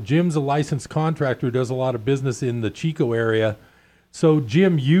listeners know, Jim's a licensed contractor who does a lot of business in the Chico area. So,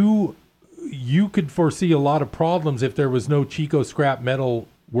 Jim, you could foresee a lot of problems if there was no Chico scrap metal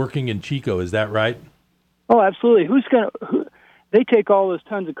working in Chico. Is that right? Oh, absolutely. They take all those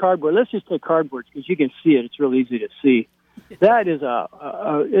tons of cardboard. Let's just take cardboard because you can see it. It's real easy to see. That is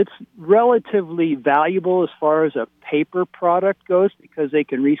it's relatively valuable as far as a paper product goes because they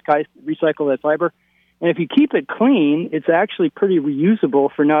can recycle that fiber. And if you keep it clean, it's actually pretty reusable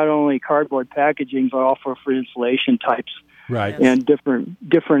for not only cardboard packaging, but also for insulation types. Right. And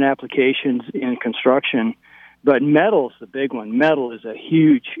different applications in construction. But metal's the big one. Metal is a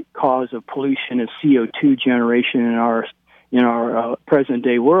huge cause of pollution and CO2 generation in our present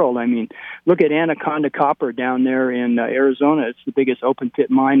day world. I mean, look at Anaconda Copper down there in Arizona. It's the biggest open pit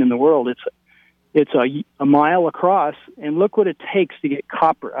mine in the world. It's a mile across, and look what it takes to get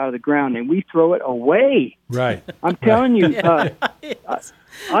copper out of the ground, and we throw it away. Right. I'm telling you,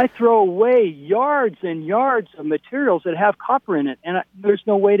 I throw away yards and yards of materials that have copper in it, and there's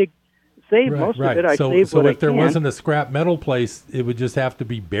no way to save most of it. I save what I can. So if there wasn't a scrap metal place, it would just have to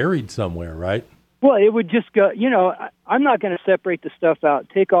be buried somewhere, right? Well, it would just go, I'm not going to separate the stuff out,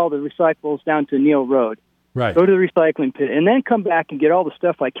 take all the recyclables down to Neil Road, right? Go to the recycling pit, and then come back and get all the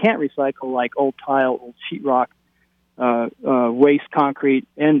stuff I can't recycle, like old tile, old sheetrock, waste concrete,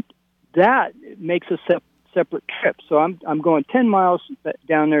 and that makes a separate trip. So I'm going 10 miles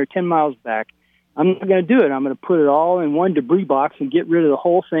down there, 10 miles back. I'm not going to do it. I'm going to put it all in one debris box and get rid of the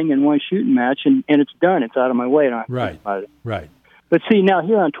whole thing in one shooting match, and it's done. It's out of my way. I don't have to think about it. Right. But see, now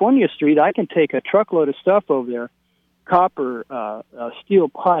here on 20th Street, I can take a truckload of stuff over there, copper, steel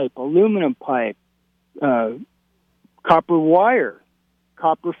pipe, aluminum pipe, copper wire,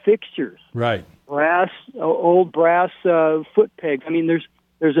 copper fixtures, right? Old brass foot pegs. I mean,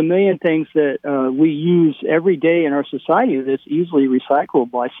 there's a million things that we use every day in our society that's easily recyclable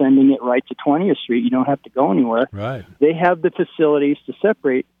by sending it right to 20th Street. You don't have to go anywhere. Right. They have the facilities to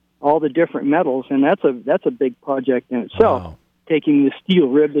separate all the different metals, and that's a big project in itself. Wow. Taking the steel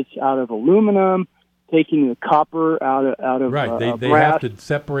rivets out of aluminum, taking the copper out of right. They brass. have to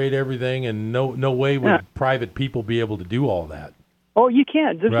separate everything, and no way would private people be able to do all that. Oh, you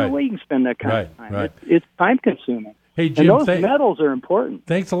can't. There's no way you can spend that kind of time. Right. It's time consuming. Hey, Jim, and those metals are important.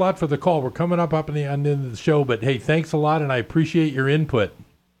 Thanks a lot for the call. We're coming up on the end of the show, but hey, thanks a lot, and I appreciate your input.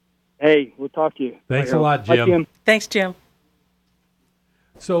 Hey, we'll talk to you. Thanks a lot, Jim. Bye, Jim. Thanks, Jim.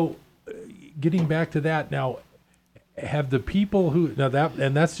 So, getting back to that now. Have the people who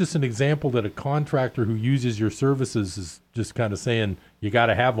that's just an example that a contractor who uses your services is just kind of saying you got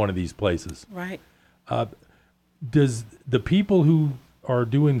to have one of these places, right? Does the people who are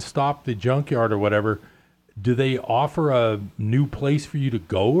doing Stop the Junkyard or whatever, do they offer a new place for you to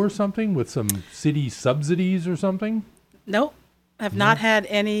go or something with some city subsidies or something? Nope, I've not had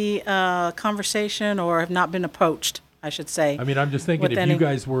any conversation or have not been approached, I should say. I mean, I'm just thinking if you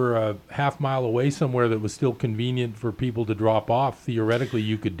guys were a half mile away somewhere that was still convenient for people to drop off, theoretically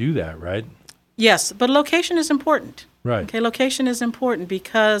you could do that, right? Yes, but location is important. Right. Okay, location is important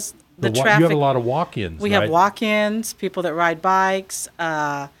because the traffic. You have a lot of walk-ins, We have walk-ins, people that ride bikes.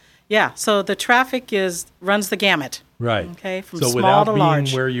 So the traffic runs the gamut. Right. Okay, from so small to large. without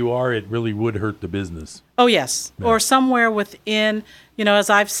being where you are, it really would hurt the business. Oh, yes. Yeah. Or somewhere within,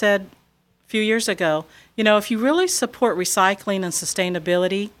 as I've said a few years ago, if you really support recycling and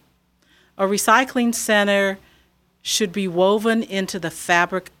sustainability, a recycling center should be woven into the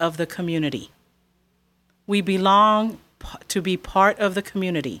fabric of the community. We belong to be part of the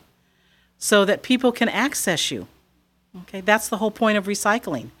community so that people can access you. Okay, that's the whole point of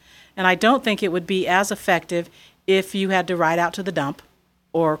recycling. And I don't think it would be as effective if you had to ride out to the dump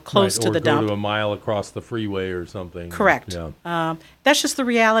or close to the dump. Or go to a mile across the freeway or something. Correct. Yeah. That's just the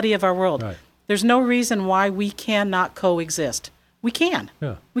reality of our world. Right. There's no reason why we cannot coexist. We can.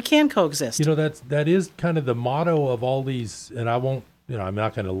 Yeah. We can coexist. That is kind of the motto of all these, and I won't, I'm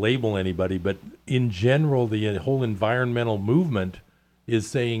not going to label anybody, but in general, the whole environmental movement is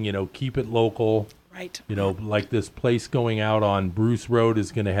saying, keep it local. Right. Like this place going out on Bruce Road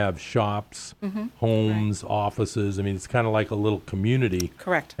is going to have shops, homes, offices. I mean, it's kind of like a little community.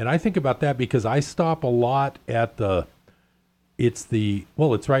 Correct. And I think about that because I stop a lot at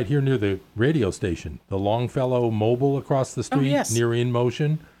it's right here near the radio station, the Longfellow Mobile across the street, near In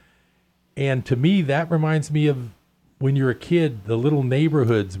Motion. And to me, that reminds me of when you're a kid, the little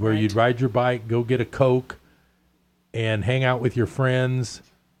neighborhoods where you'd ride your bike, go get a Coke, and hang out with your friends.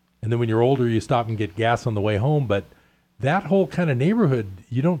 And then when you're older, you stop and get gas on the way home. But that whole kind of neighborhood,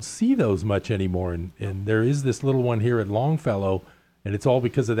 you don't see those much anymore. And there is this little one here at Longfellow, and it's all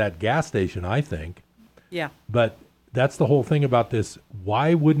because of that gas station, I think. Yeah. But that's the whole thing about this.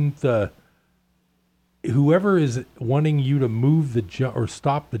 Why wouldn't whoever is wanting you to move or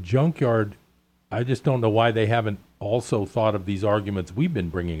stop the junkyard, I just don't know why they haven't also thought of these arguments we've been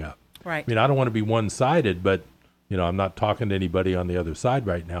bringing up. Right. I mean, I don't want to be one-sided, but, I'm not talking to anybody on the other side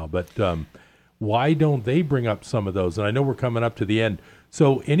right now. But why don't they bring up some of those? And I know we're coming up to the end.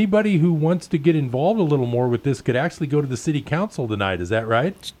 So anybody who wants to get involved a little more with this could actually go to the city council tonight. Is that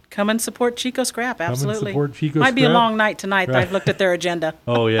right? Come and support Chico Scrap. Absolutely. Come and support Chico Might Scrap. be a long night tonight. Right. I've looked at their agenda.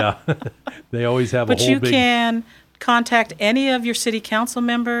 Oh, yeah. They always have a whole big... But you can contact any of your city council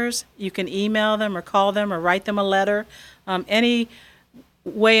members. You can email them or call them or write them a letter. Any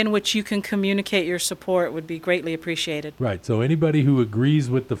way in which you can communicate your support would be greatly appreciated. Right. So anybody who agrees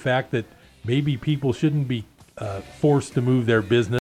with the fact that maybe people shouldn't be forced to move their business